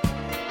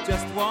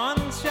 Just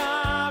one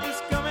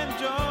Shabbos, come and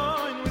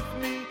join with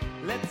me.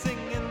 Let's sing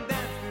and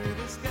dance through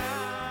the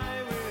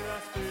sky with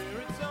our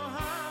spirits so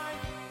high.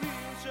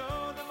 We'll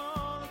show them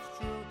all it's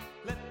true.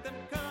 Let them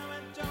come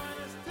and join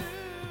us too.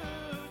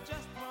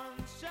 Just one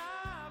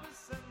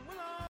Shabbos and we'll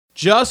all...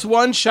 Just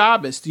One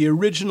Shabbos, the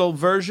original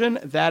version.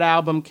 That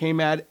album came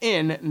out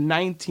in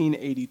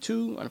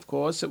 1982, and of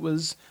course it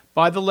was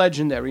by the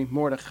legendary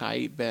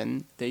Mordechai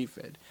Ben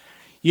David.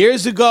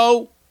 Years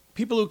ago,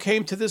 people who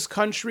came to this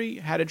country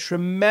had a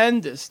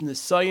tremendous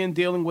nisayon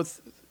dealing with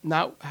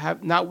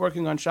not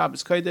working on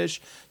Shabbos Kodesh,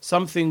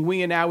 something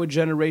we in our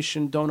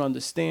generation don't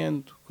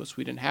understand because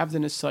we didn't have the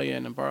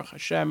nisayon, and Baruch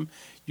Hashem,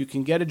 you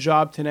can get a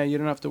job today, you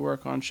don't have to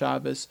work on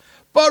Shabbos.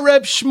 But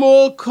Reb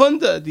Shmuel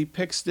Kunda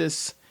depicts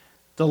this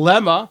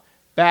dilemma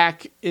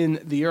back in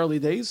the early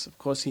days. Of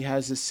course, he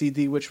has a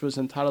CD which was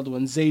entitled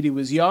When Zadie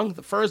Was Young,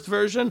 the first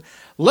version.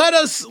 Let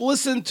us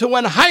listen to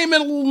when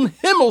Hyman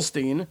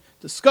Himmelstein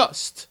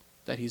discussed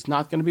that he's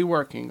not going to be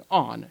working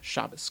on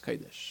Shabbos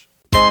Kodesh.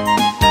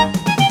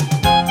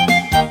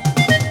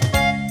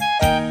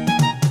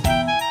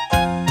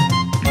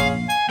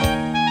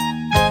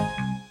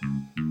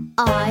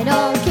 I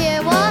don't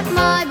care what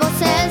my boss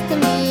says to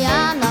me,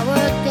 I'm not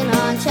working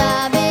on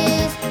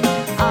Shabbos.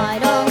 I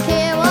don't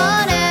care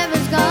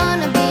whatever's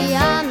gonna be,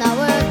 I'm not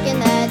working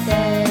that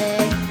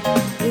day.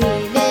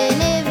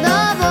 Even if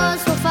the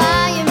boss will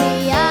fire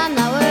me, I'm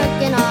not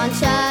working on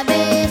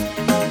Shabbos.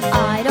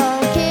 I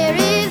don't care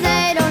if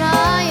they don't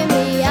hire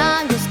me,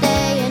 I'm just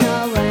staying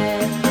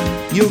away.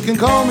 You can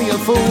call me a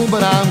fool,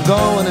 but I'm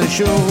going to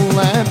shul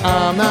and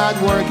I'm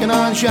not working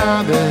on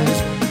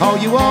Shabbos. Oh,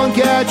 you won't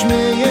catch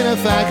me in a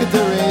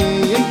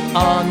factory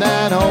on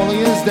that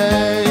holiest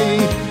day.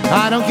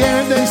 I don't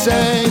care if they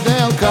say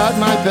they'll cut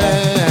my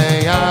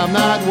pay, I'm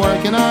not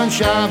working on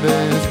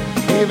Shabbos.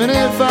 Even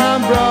if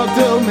I'm broke,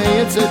 to me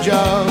it's a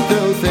joke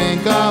to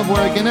think of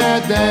working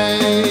that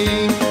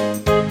day.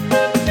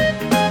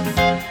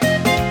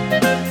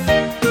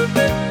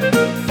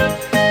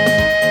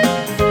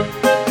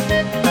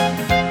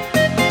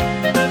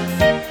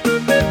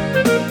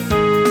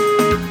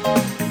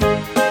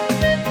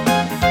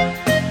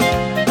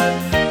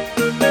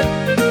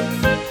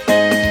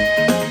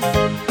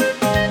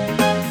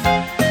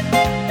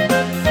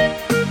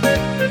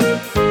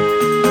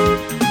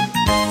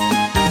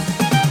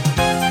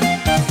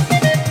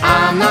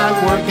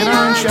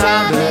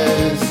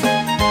 Shabbos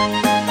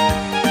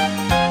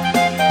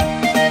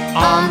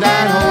on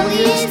that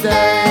holiest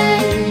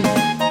day.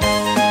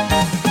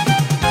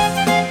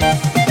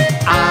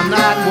 I'm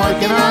not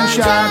working on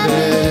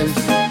Shabbos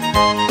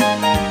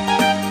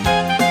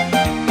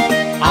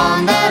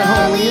on that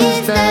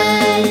holiest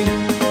day.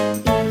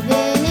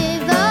 Even if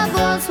the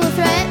boss will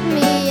threaten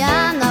me,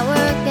 I'm not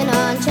working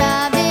on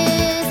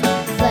Shabbos.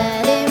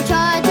 Let him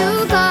try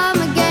to come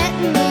and get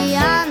me,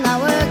 I'm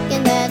not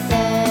working that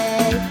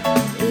day.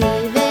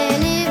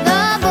 Even if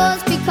the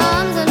boss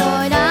becomes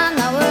annoyed, I'm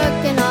not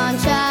working on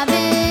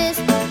Shabbos.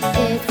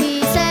 If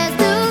he says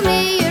to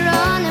me, you're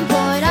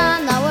unemployed,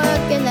 I'm not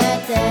working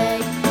that day.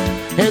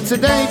 It's a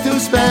day to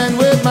spend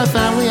with my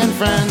family and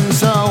friends,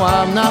 so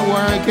I'm not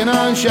working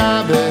on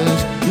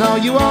Shabbos. No,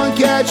 you won't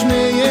catch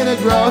me in a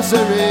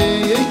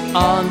grocery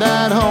on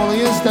that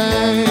holiest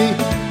day.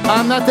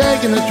 I'm not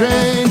taking the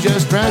train,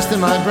 just resting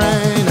my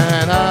brain,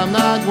 and I'm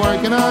not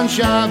working on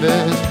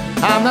Shabbos.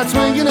 I'm not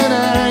swinging an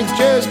axe,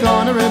 just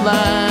gonna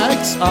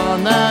relax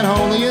on that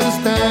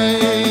holiest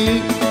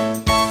day.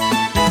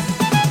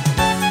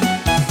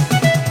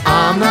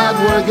 I'm not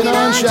working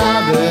on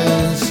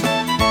Shabbos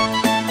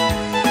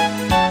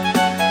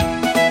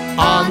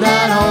on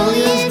that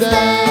holiest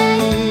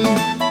day.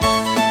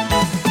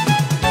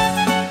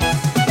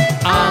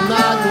 I'm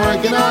not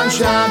working on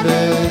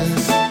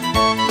Shabbos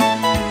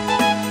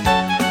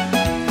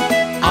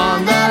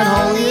on that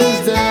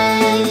holiest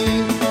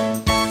day.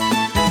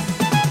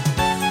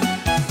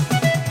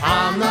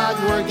 I'm not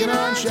working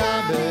on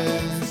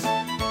Shabbos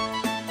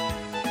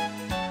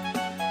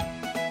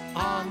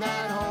on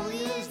that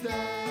holiest day.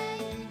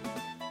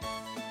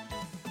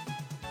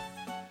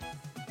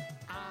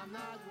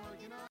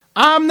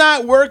 I'm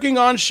Not Working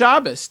on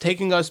Shabbos,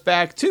 taking us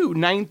back to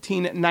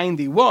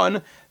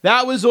 1991.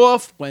 That was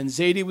off When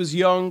Zadie Was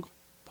Young,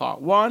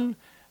 Part 1,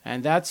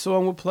 and that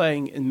song we're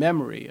playing in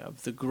memory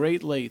of the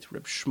great late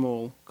Reb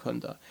Shmuel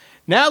Kunda.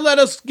 Now let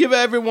us give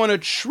everyone a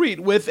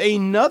treat with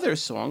another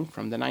song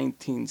from the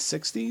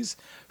 1960s.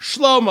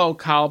 Shlomo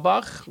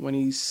Carlebach, when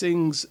he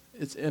sings,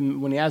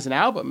 when he has an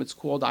album, it's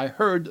called I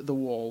Heard the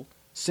Wall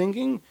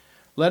Singing.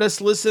 Let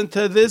us listen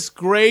to this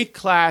great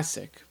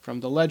classic from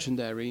the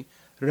legendary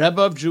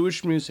Rebbe of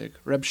Jewish music,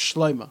 Reb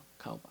Shlomo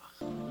Carlebach.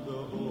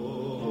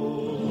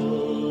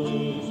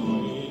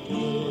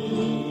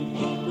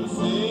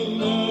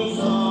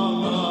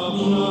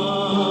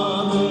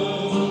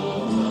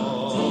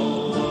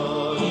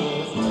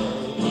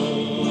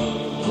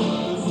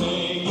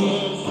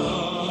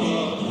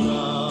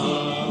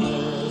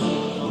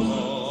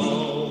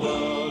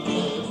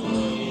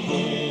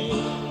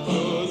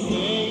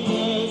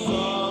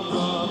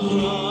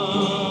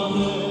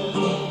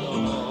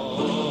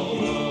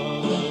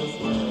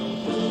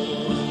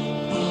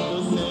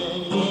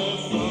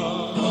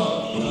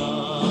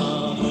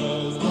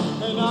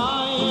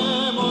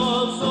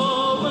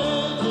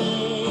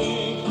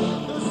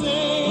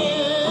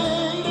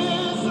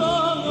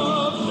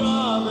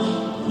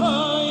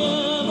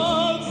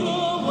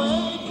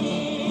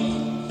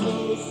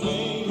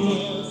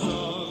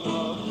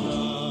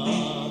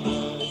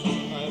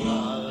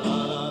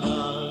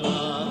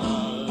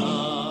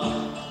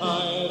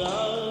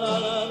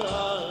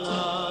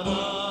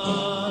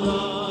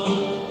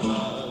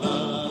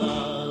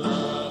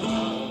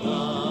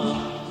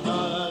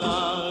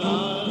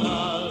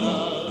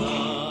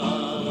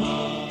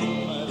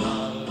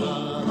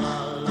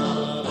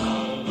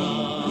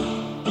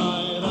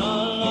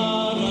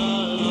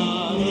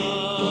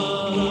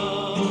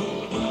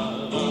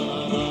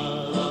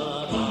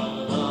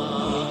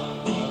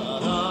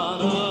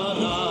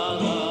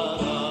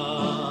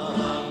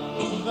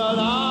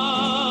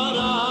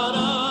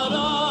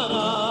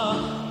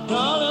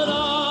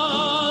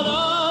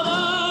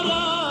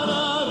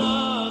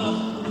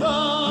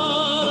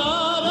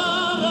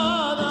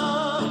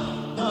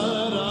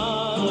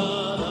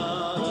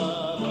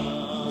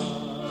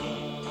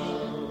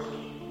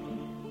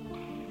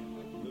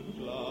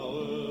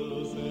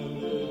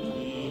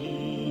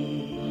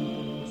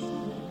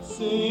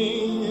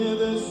 Sing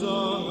the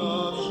song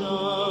of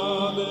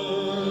Shabbos,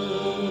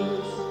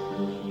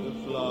 the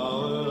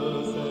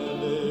flowers and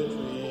the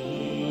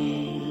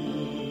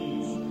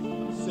trees.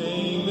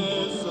 Sing the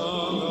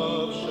song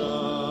of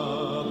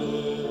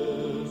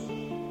Shabbos,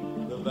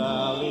 the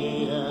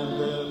valley and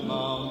the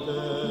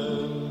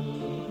mountains.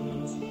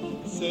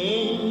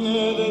 Sing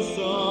the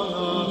song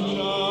of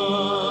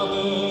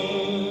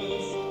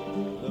Shabbos,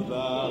 the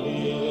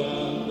valley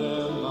and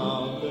the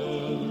mountains.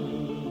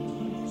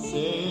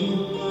 Sing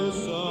the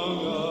song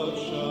of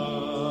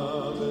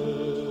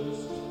Shabbos,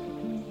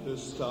 the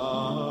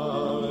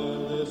star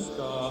in the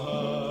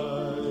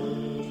sky.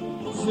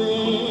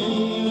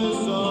 Sing the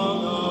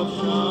song of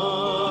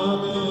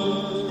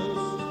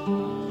Shabbos,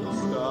 the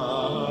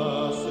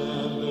stars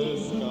in the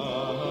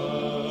sky.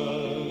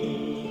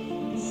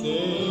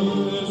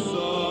 Sing the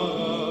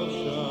song of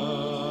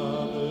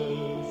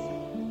Shabbos,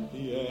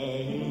 the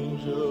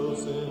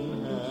angels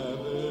in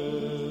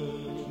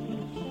heaven.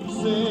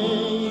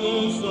 Sing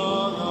the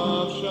song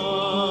of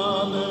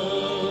Shabbos,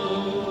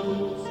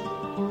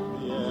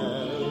 the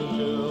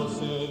angels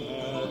in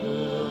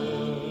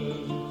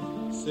heaven.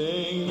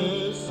 Sing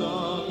the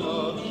song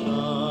of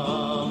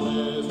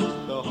Shabbos,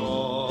 the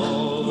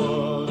whole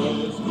world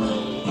is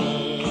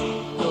waiting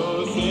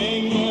to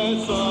sing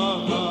the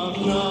song of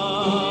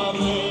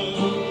Shabbos.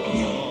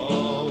 The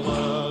whole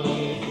world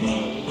is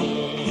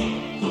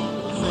waiting to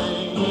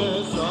sing the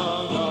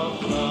song of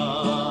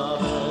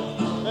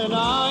Shabbos, and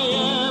I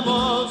am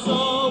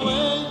also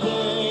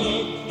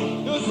waiting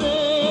to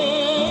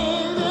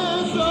sing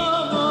the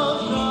song of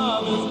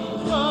Shabbos.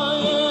 I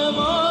am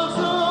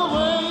also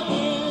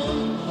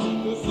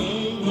waiting to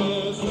sing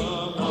the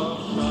song of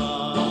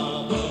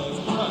Shabbos.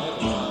 La la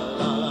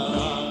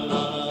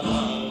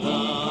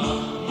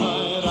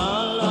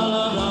la la la la, la la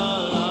la la la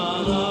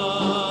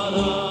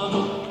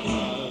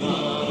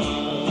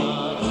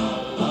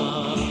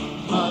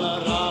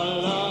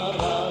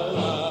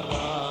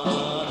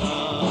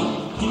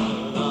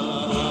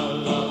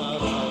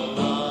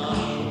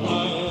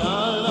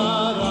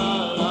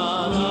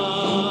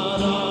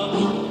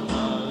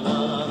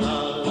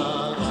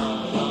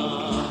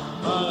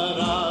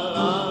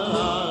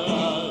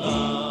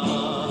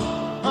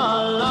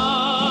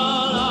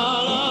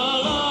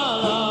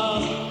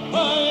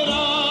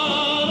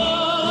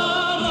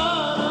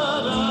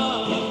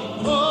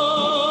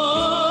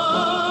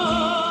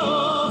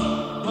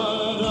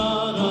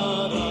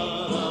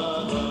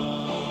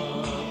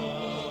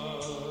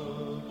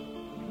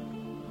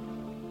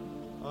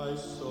I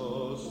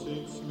saw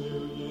 6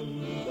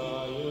 million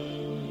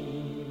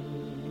dying.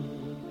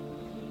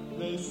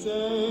 They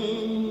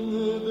sang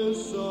the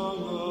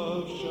song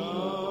of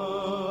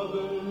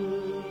Shabbos.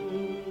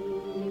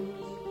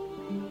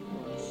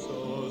 I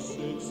saw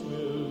 6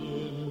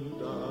 million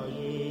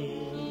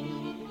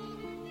dying.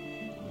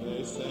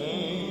 They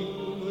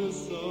sang the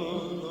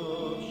song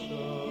of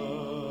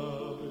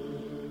Shabbos.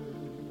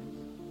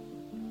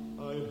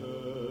 I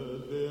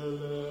heard their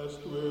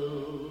last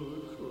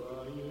will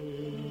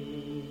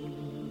crying.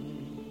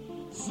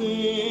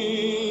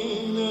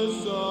 Sing the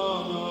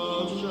song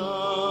of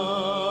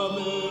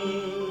Shabbos.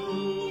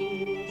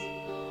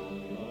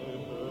 I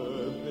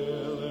heard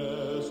their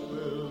last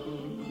will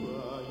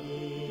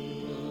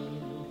crying.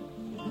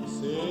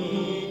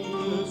 Sing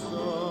the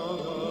song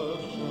of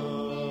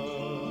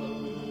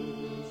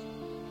Shabbos.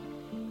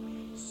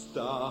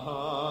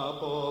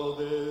 Stop all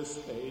this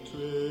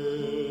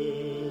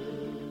hatred.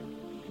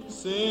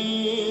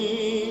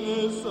 Sing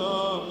the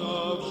song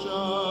of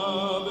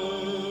Shabbos.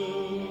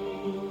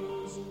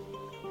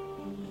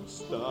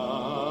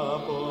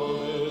 Stop all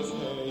this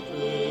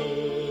hatred.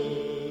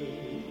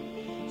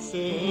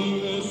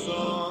 Sing the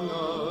song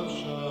of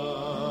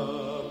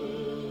Shabbos.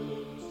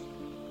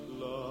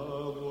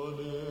 Love one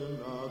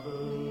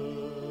another.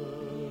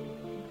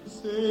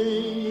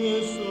 Sing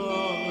the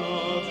song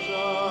of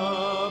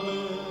Shabbos.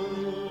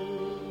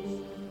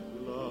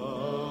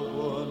 Love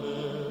one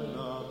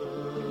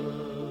another.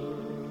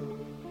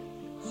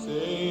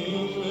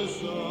 Sing the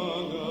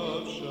song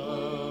of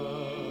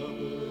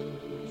Shabbos.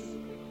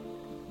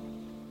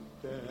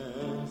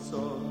 Dance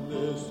on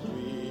the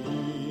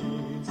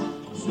streets.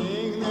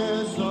 Sing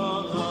the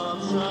song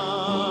of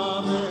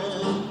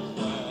Shabbos.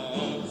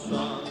 Dance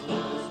on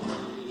the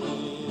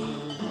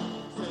streets.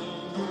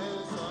 Sing the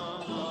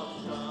song of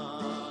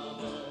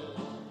Shabbos.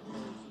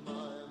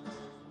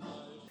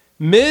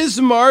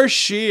 Mizmar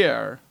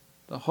Shir.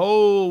 The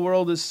whole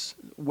world is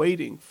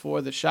waiting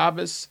for the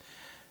Shabbos.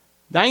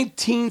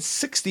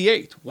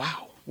 1968.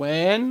 Wow.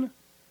 When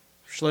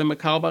Shlomo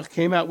Carlebach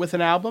came out with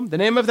an album. The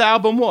name of the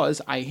album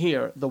was I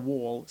Hear the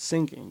Wall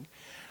Singing.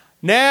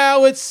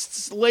 Now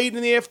it's late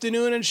in the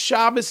afternoon and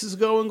Shabbos is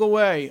going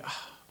away.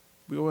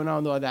 We all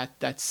know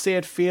that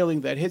sad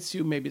feeling that hits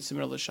you. Maybe it's the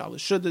middle of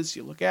Shabbos Shuddis.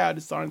 You look out,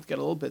 it's starting to get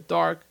a little bit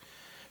dark.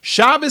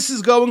 Shabbos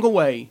is going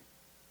away.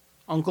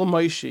 Uncle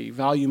Moshe,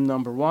 volume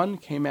number 1,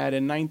 came out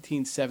in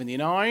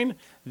 1979.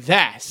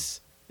 That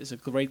is a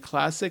great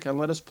classic, and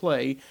let us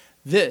play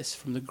this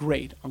from the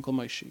great Uncle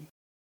Moshe.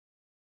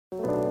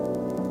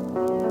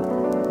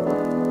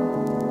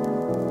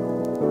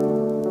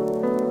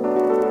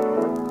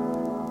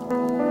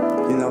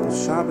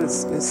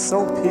 Shabbos is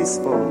so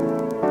peaceful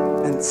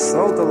and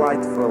so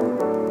delightful,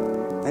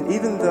 and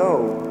even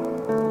though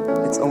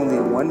it's only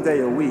one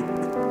day a week,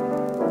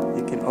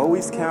 you can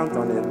always count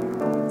on it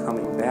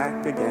coming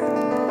back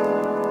again.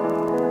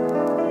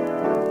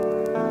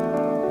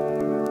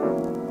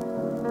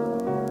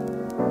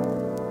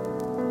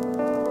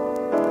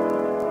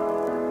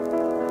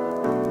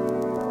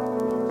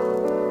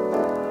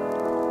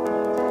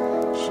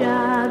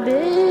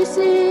 Shabbos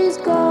is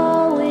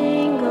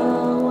going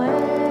away.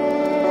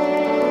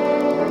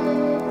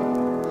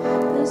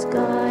 The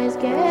sky's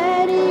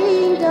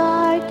getting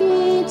dark.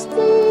 It's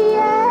the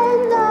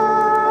end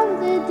of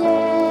the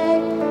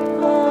day.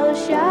 Oh,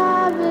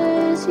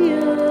 Shabbos, you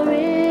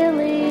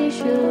really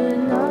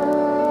should know.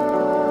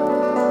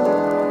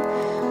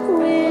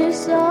 We're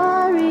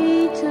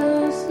sorry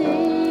to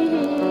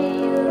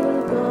see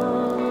you go.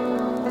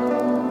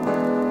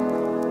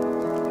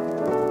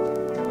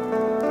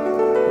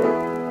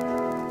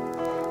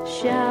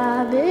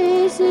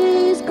 Shabbos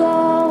is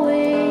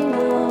going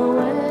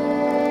away.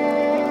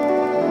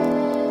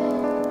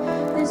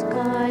 The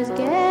sky's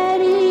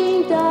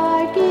getting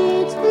dark.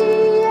 It's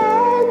the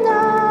end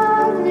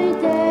of the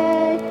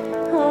day.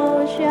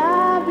 Oh,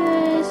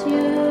 Shabbos,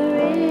 you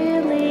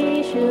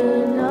really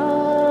should know.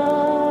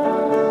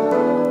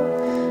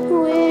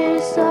 We're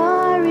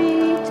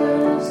sorry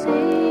to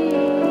see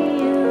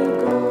you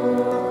go.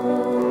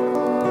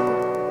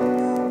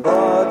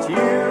 But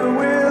you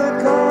will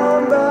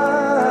come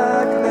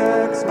back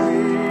next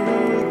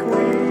week,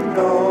 we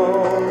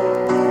know.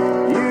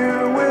 You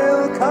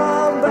will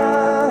come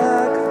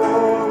back,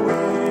 for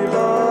we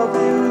love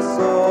you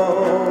so.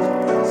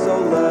 So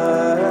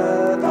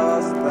let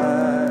us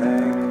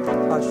thank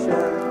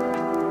Hashem,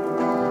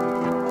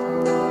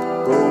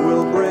 who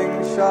will bring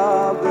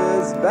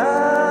Shabbos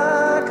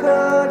back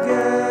again.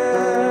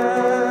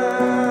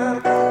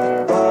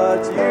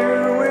 But you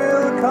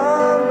will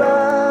come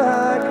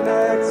back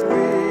next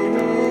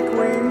week,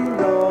 we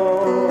know.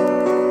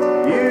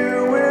 You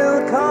will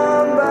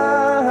come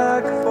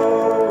back,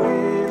 for we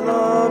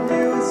love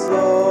you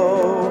so.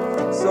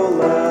 So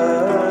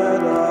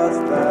let us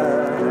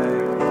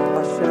thank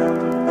Hashem,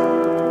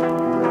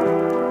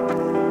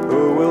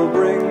 who will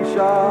bring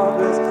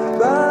Shabbos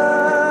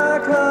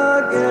back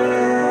again.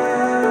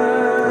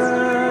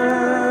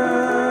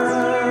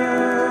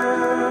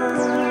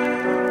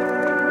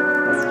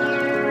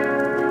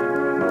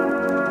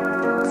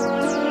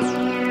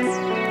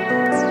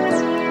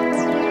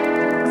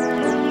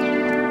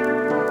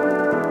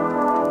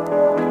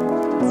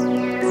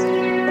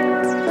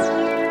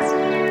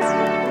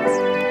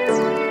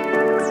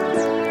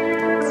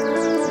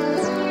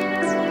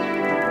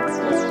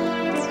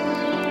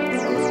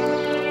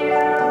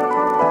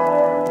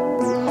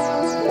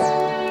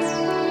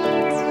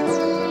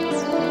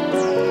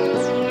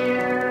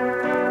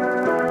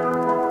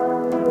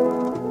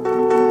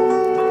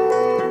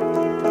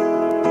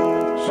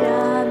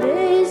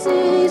 Shabbos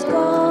is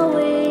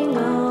going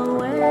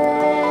away.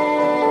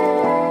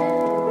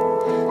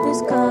 The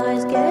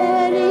sky's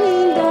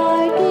getting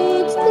dark.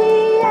 It's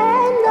the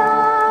end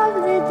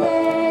of the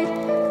day.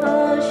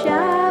 Oh,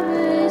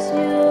 Shabbos,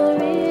 you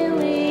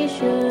really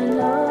should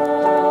know.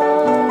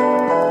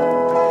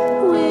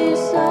 We're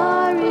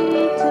sorry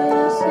to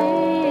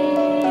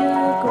see you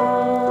go.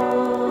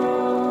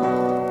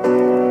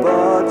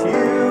 But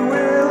you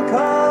will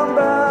come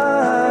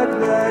back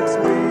next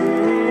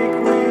week,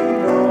 we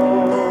know.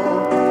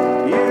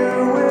 You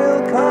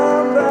will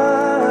come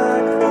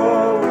back,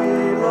 for we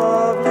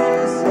love you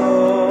so.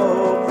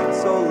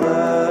 So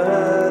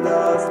let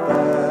us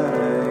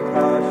thank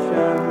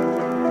Hashem,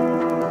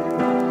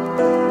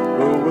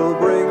 who will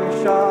bring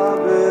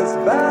Shabbos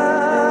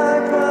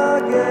back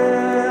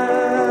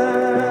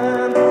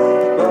again.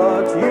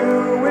 But you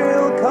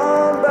will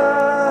come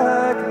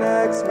back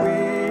next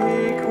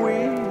week, we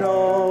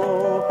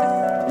know.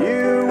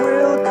 You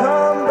will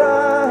come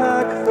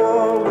back,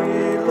 for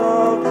we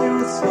love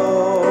you so.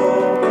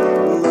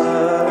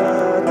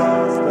 Let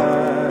us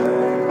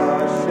thank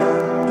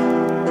Hashem,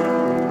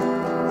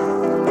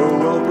 who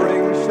will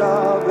bring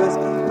Shabbos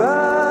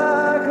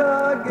back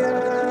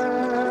again.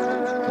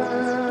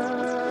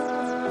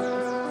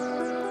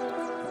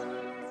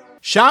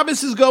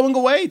 Shabbos is going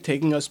away,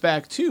 taking us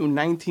back to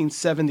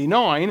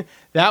 1979.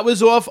 That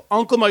was off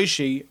Uncle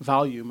Moshe,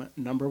 volume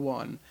number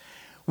 1.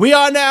 We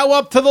are now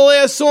up to the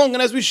last song,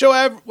 and as we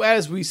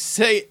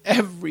say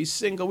every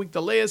single week,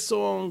 the last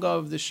song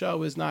of the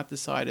show is not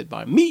decided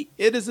by me.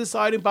 It is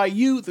decided by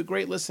you, the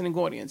great listening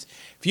audience.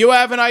 If you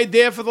have an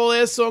idea for the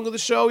last song of the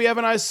show, you have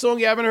a nice song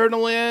you haven't heard in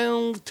a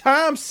long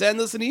time, send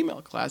us an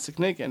email,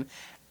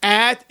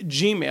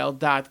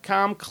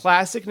 classicniggin@gmail.com,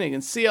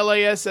 classicniggin,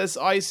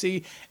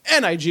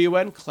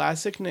 ClassicNigun,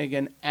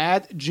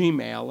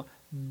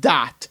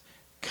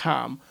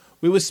 classicniggin@gmail.com.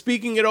 We were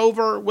speaking it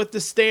over with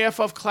the staff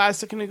of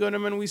Classic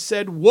Niggunim, and we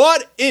said,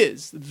 what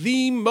is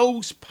the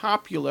most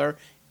popular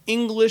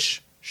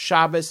English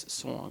Shabbos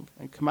song?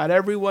 And come out,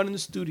 everyone in the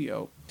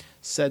studio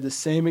said the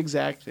same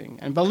exact thing.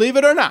 And believe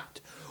it or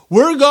not,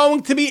 we're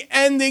going to be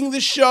ending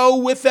the show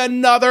with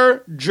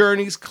another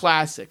Journeys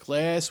classic.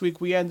 Last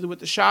week we ended with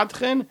the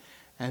Shadchan,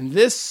 and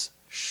this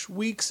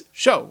week's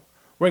show,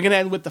 we're going to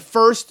end with the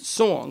first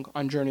song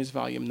on Journeys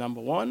Volume Number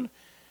 1.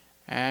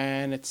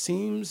 And it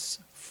seems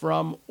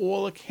from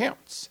all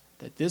accounts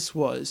that this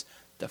was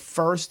the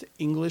first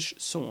English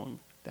song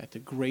that the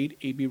great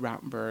A.B.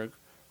 Rottenberg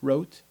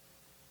wrote.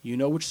 You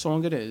know which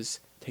song it is,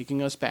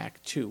 taking us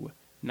back to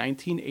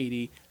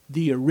 1980,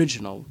 the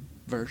original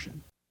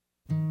version.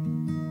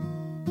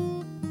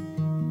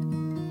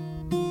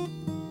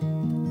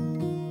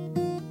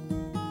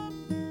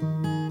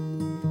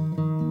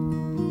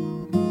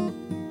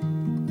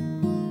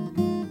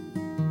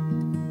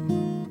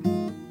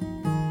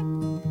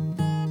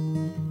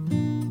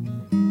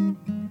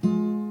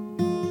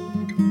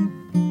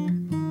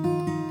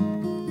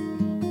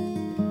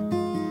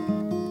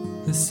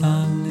 The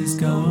sun is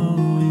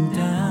going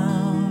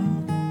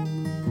down,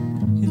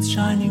 it's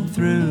shining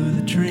through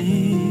the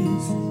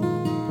trees.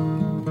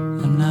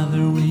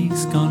 Another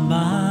week's gone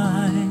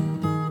by,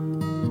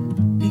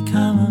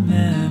 become a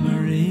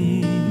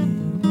memory.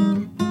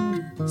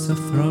 So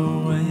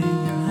throw away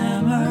your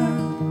hammer,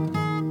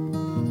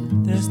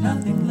 there's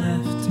nothing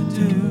left to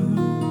do.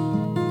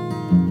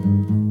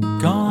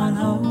 Go on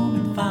home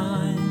and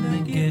find a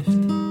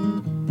gift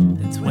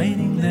that's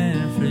waiting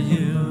there for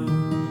you.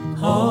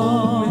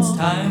 Oh, it's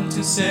time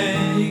to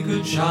say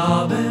good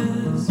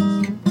Shabbos,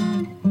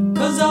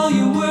 'cause all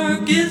your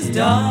work is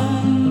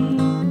done.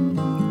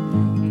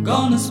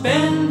 Gonna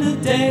spend a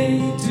day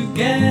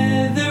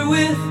together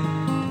with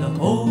the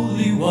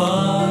Holy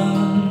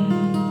One.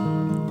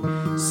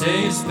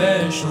 Say a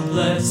special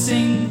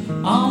blessing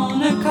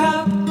on a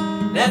cup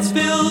that's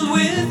filled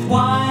with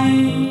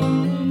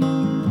wine.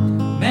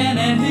 Man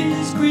and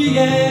his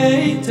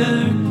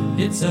Creator,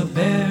 it's a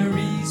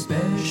very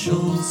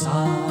special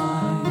sign.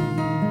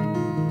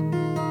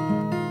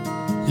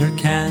 Your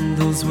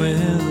candles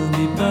will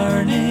be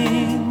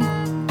burning,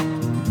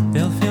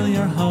 they'll fill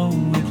your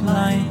home with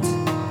light,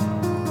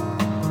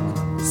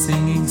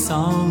 singing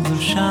songs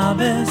of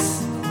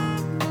Shabbos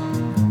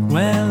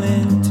well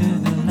into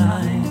the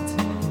night.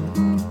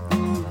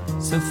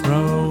 So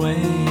throw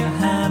away your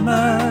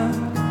hammer,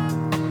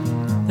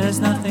 there's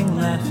nothing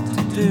left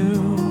to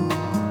do.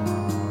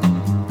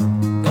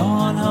 Go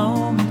on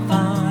home and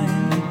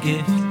find a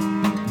gift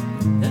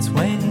that's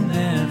waiting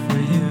there for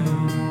you.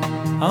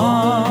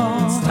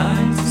 Oh,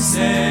 time to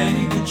say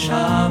good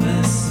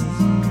Shabbos,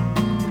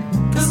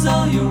 'cause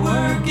all your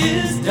work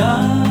is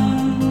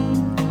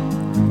done.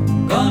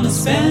 Gonna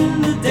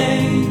spend the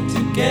day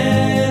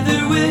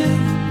together with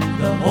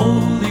the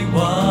Holy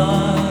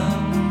One.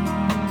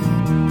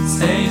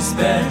 Say a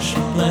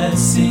special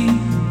blessing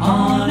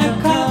on a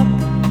cup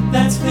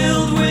that's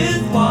filled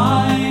with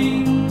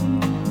wine.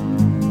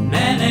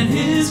 Man and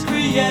his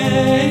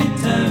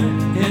Creator,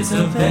 it's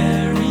a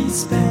very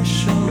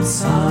special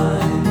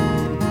sign.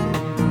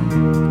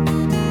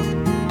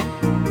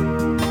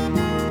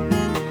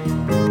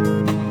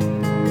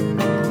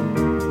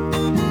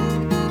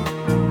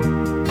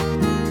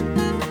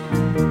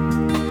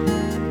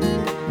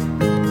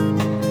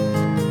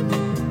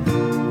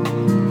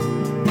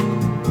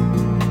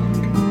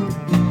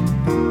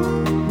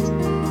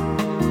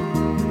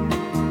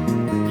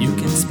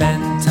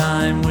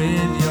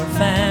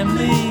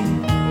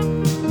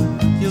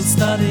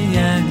 Study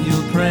and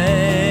you'll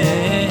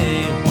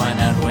pray. Why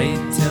not wait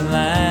till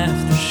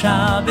after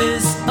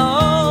Shabbos?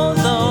 Oh,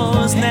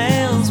 those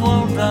nails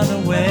won't run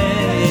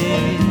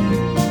away.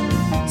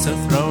 So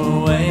throw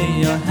away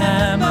your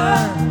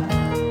hammer,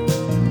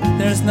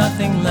 there's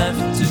nothing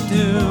left to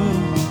do.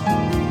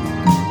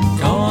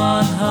 Go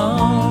on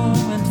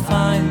home and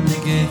find the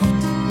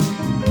gift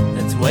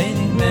that's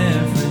waiting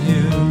there for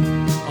you.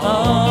 Oh,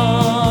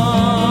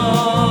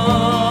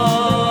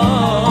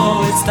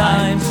 it's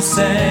time to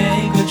say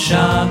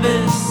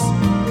Shabbos,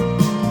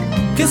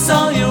 'cause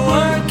all your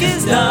work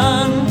is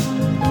done.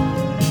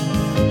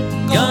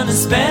 Gonna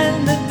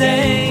spend the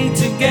day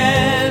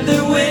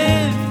together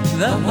with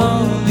the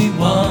Holy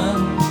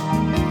One.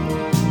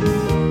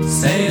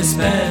 Say a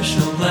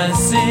special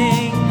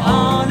blessing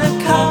on a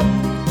cup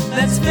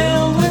that's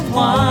filled with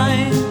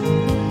wine.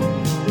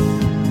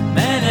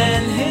 Man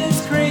and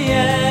his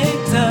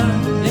Creator,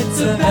 it's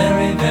a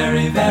very,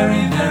 very,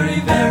 very, very,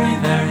 very,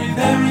 very,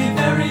 very,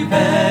 very,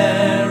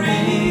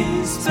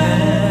 very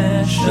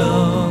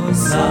special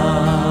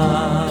sign.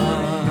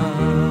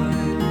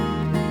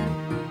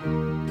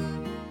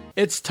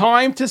 It's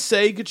time to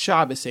say good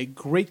Shabbos, a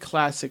great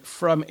classic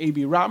from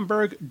A.B.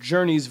 Rottenberg,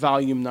 Journeys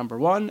Volume Number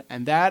 1,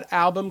 and that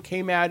album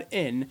came out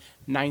in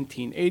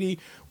 1980.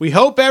 We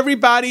hope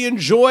everybody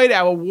enjoyed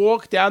our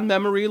walk down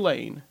memory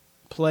lane,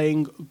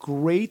 playing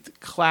great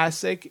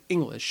classic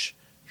English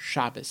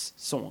Shabbos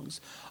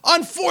songs.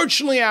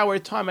 Unfortunately, our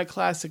time at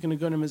Classic and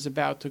Niggunim is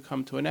about to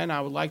come to an end.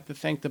 I would like to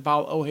thank the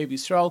Baal Ohev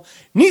Yisrael,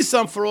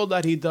 Nissan, for all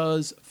that he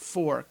does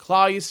for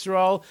Klal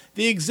Yisrael,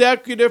 the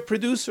executive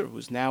producer,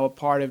 who's now a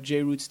part of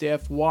JRoot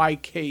staff,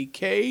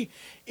 YKK,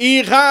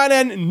 Iran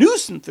and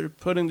Newsom for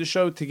putting the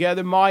show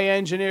together, my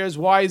engineers,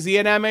 YZ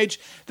and MH.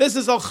 This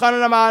is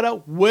Elchanan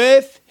Amada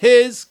with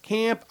his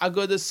Camp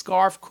Aguda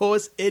scarf,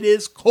 cause it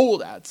is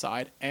cold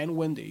outside and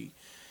windy,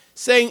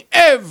 saying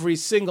every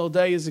single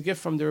day is a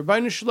gift from the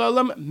Rebbeinu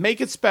Shalom. Make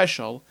it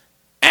special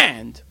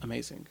and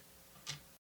amazing.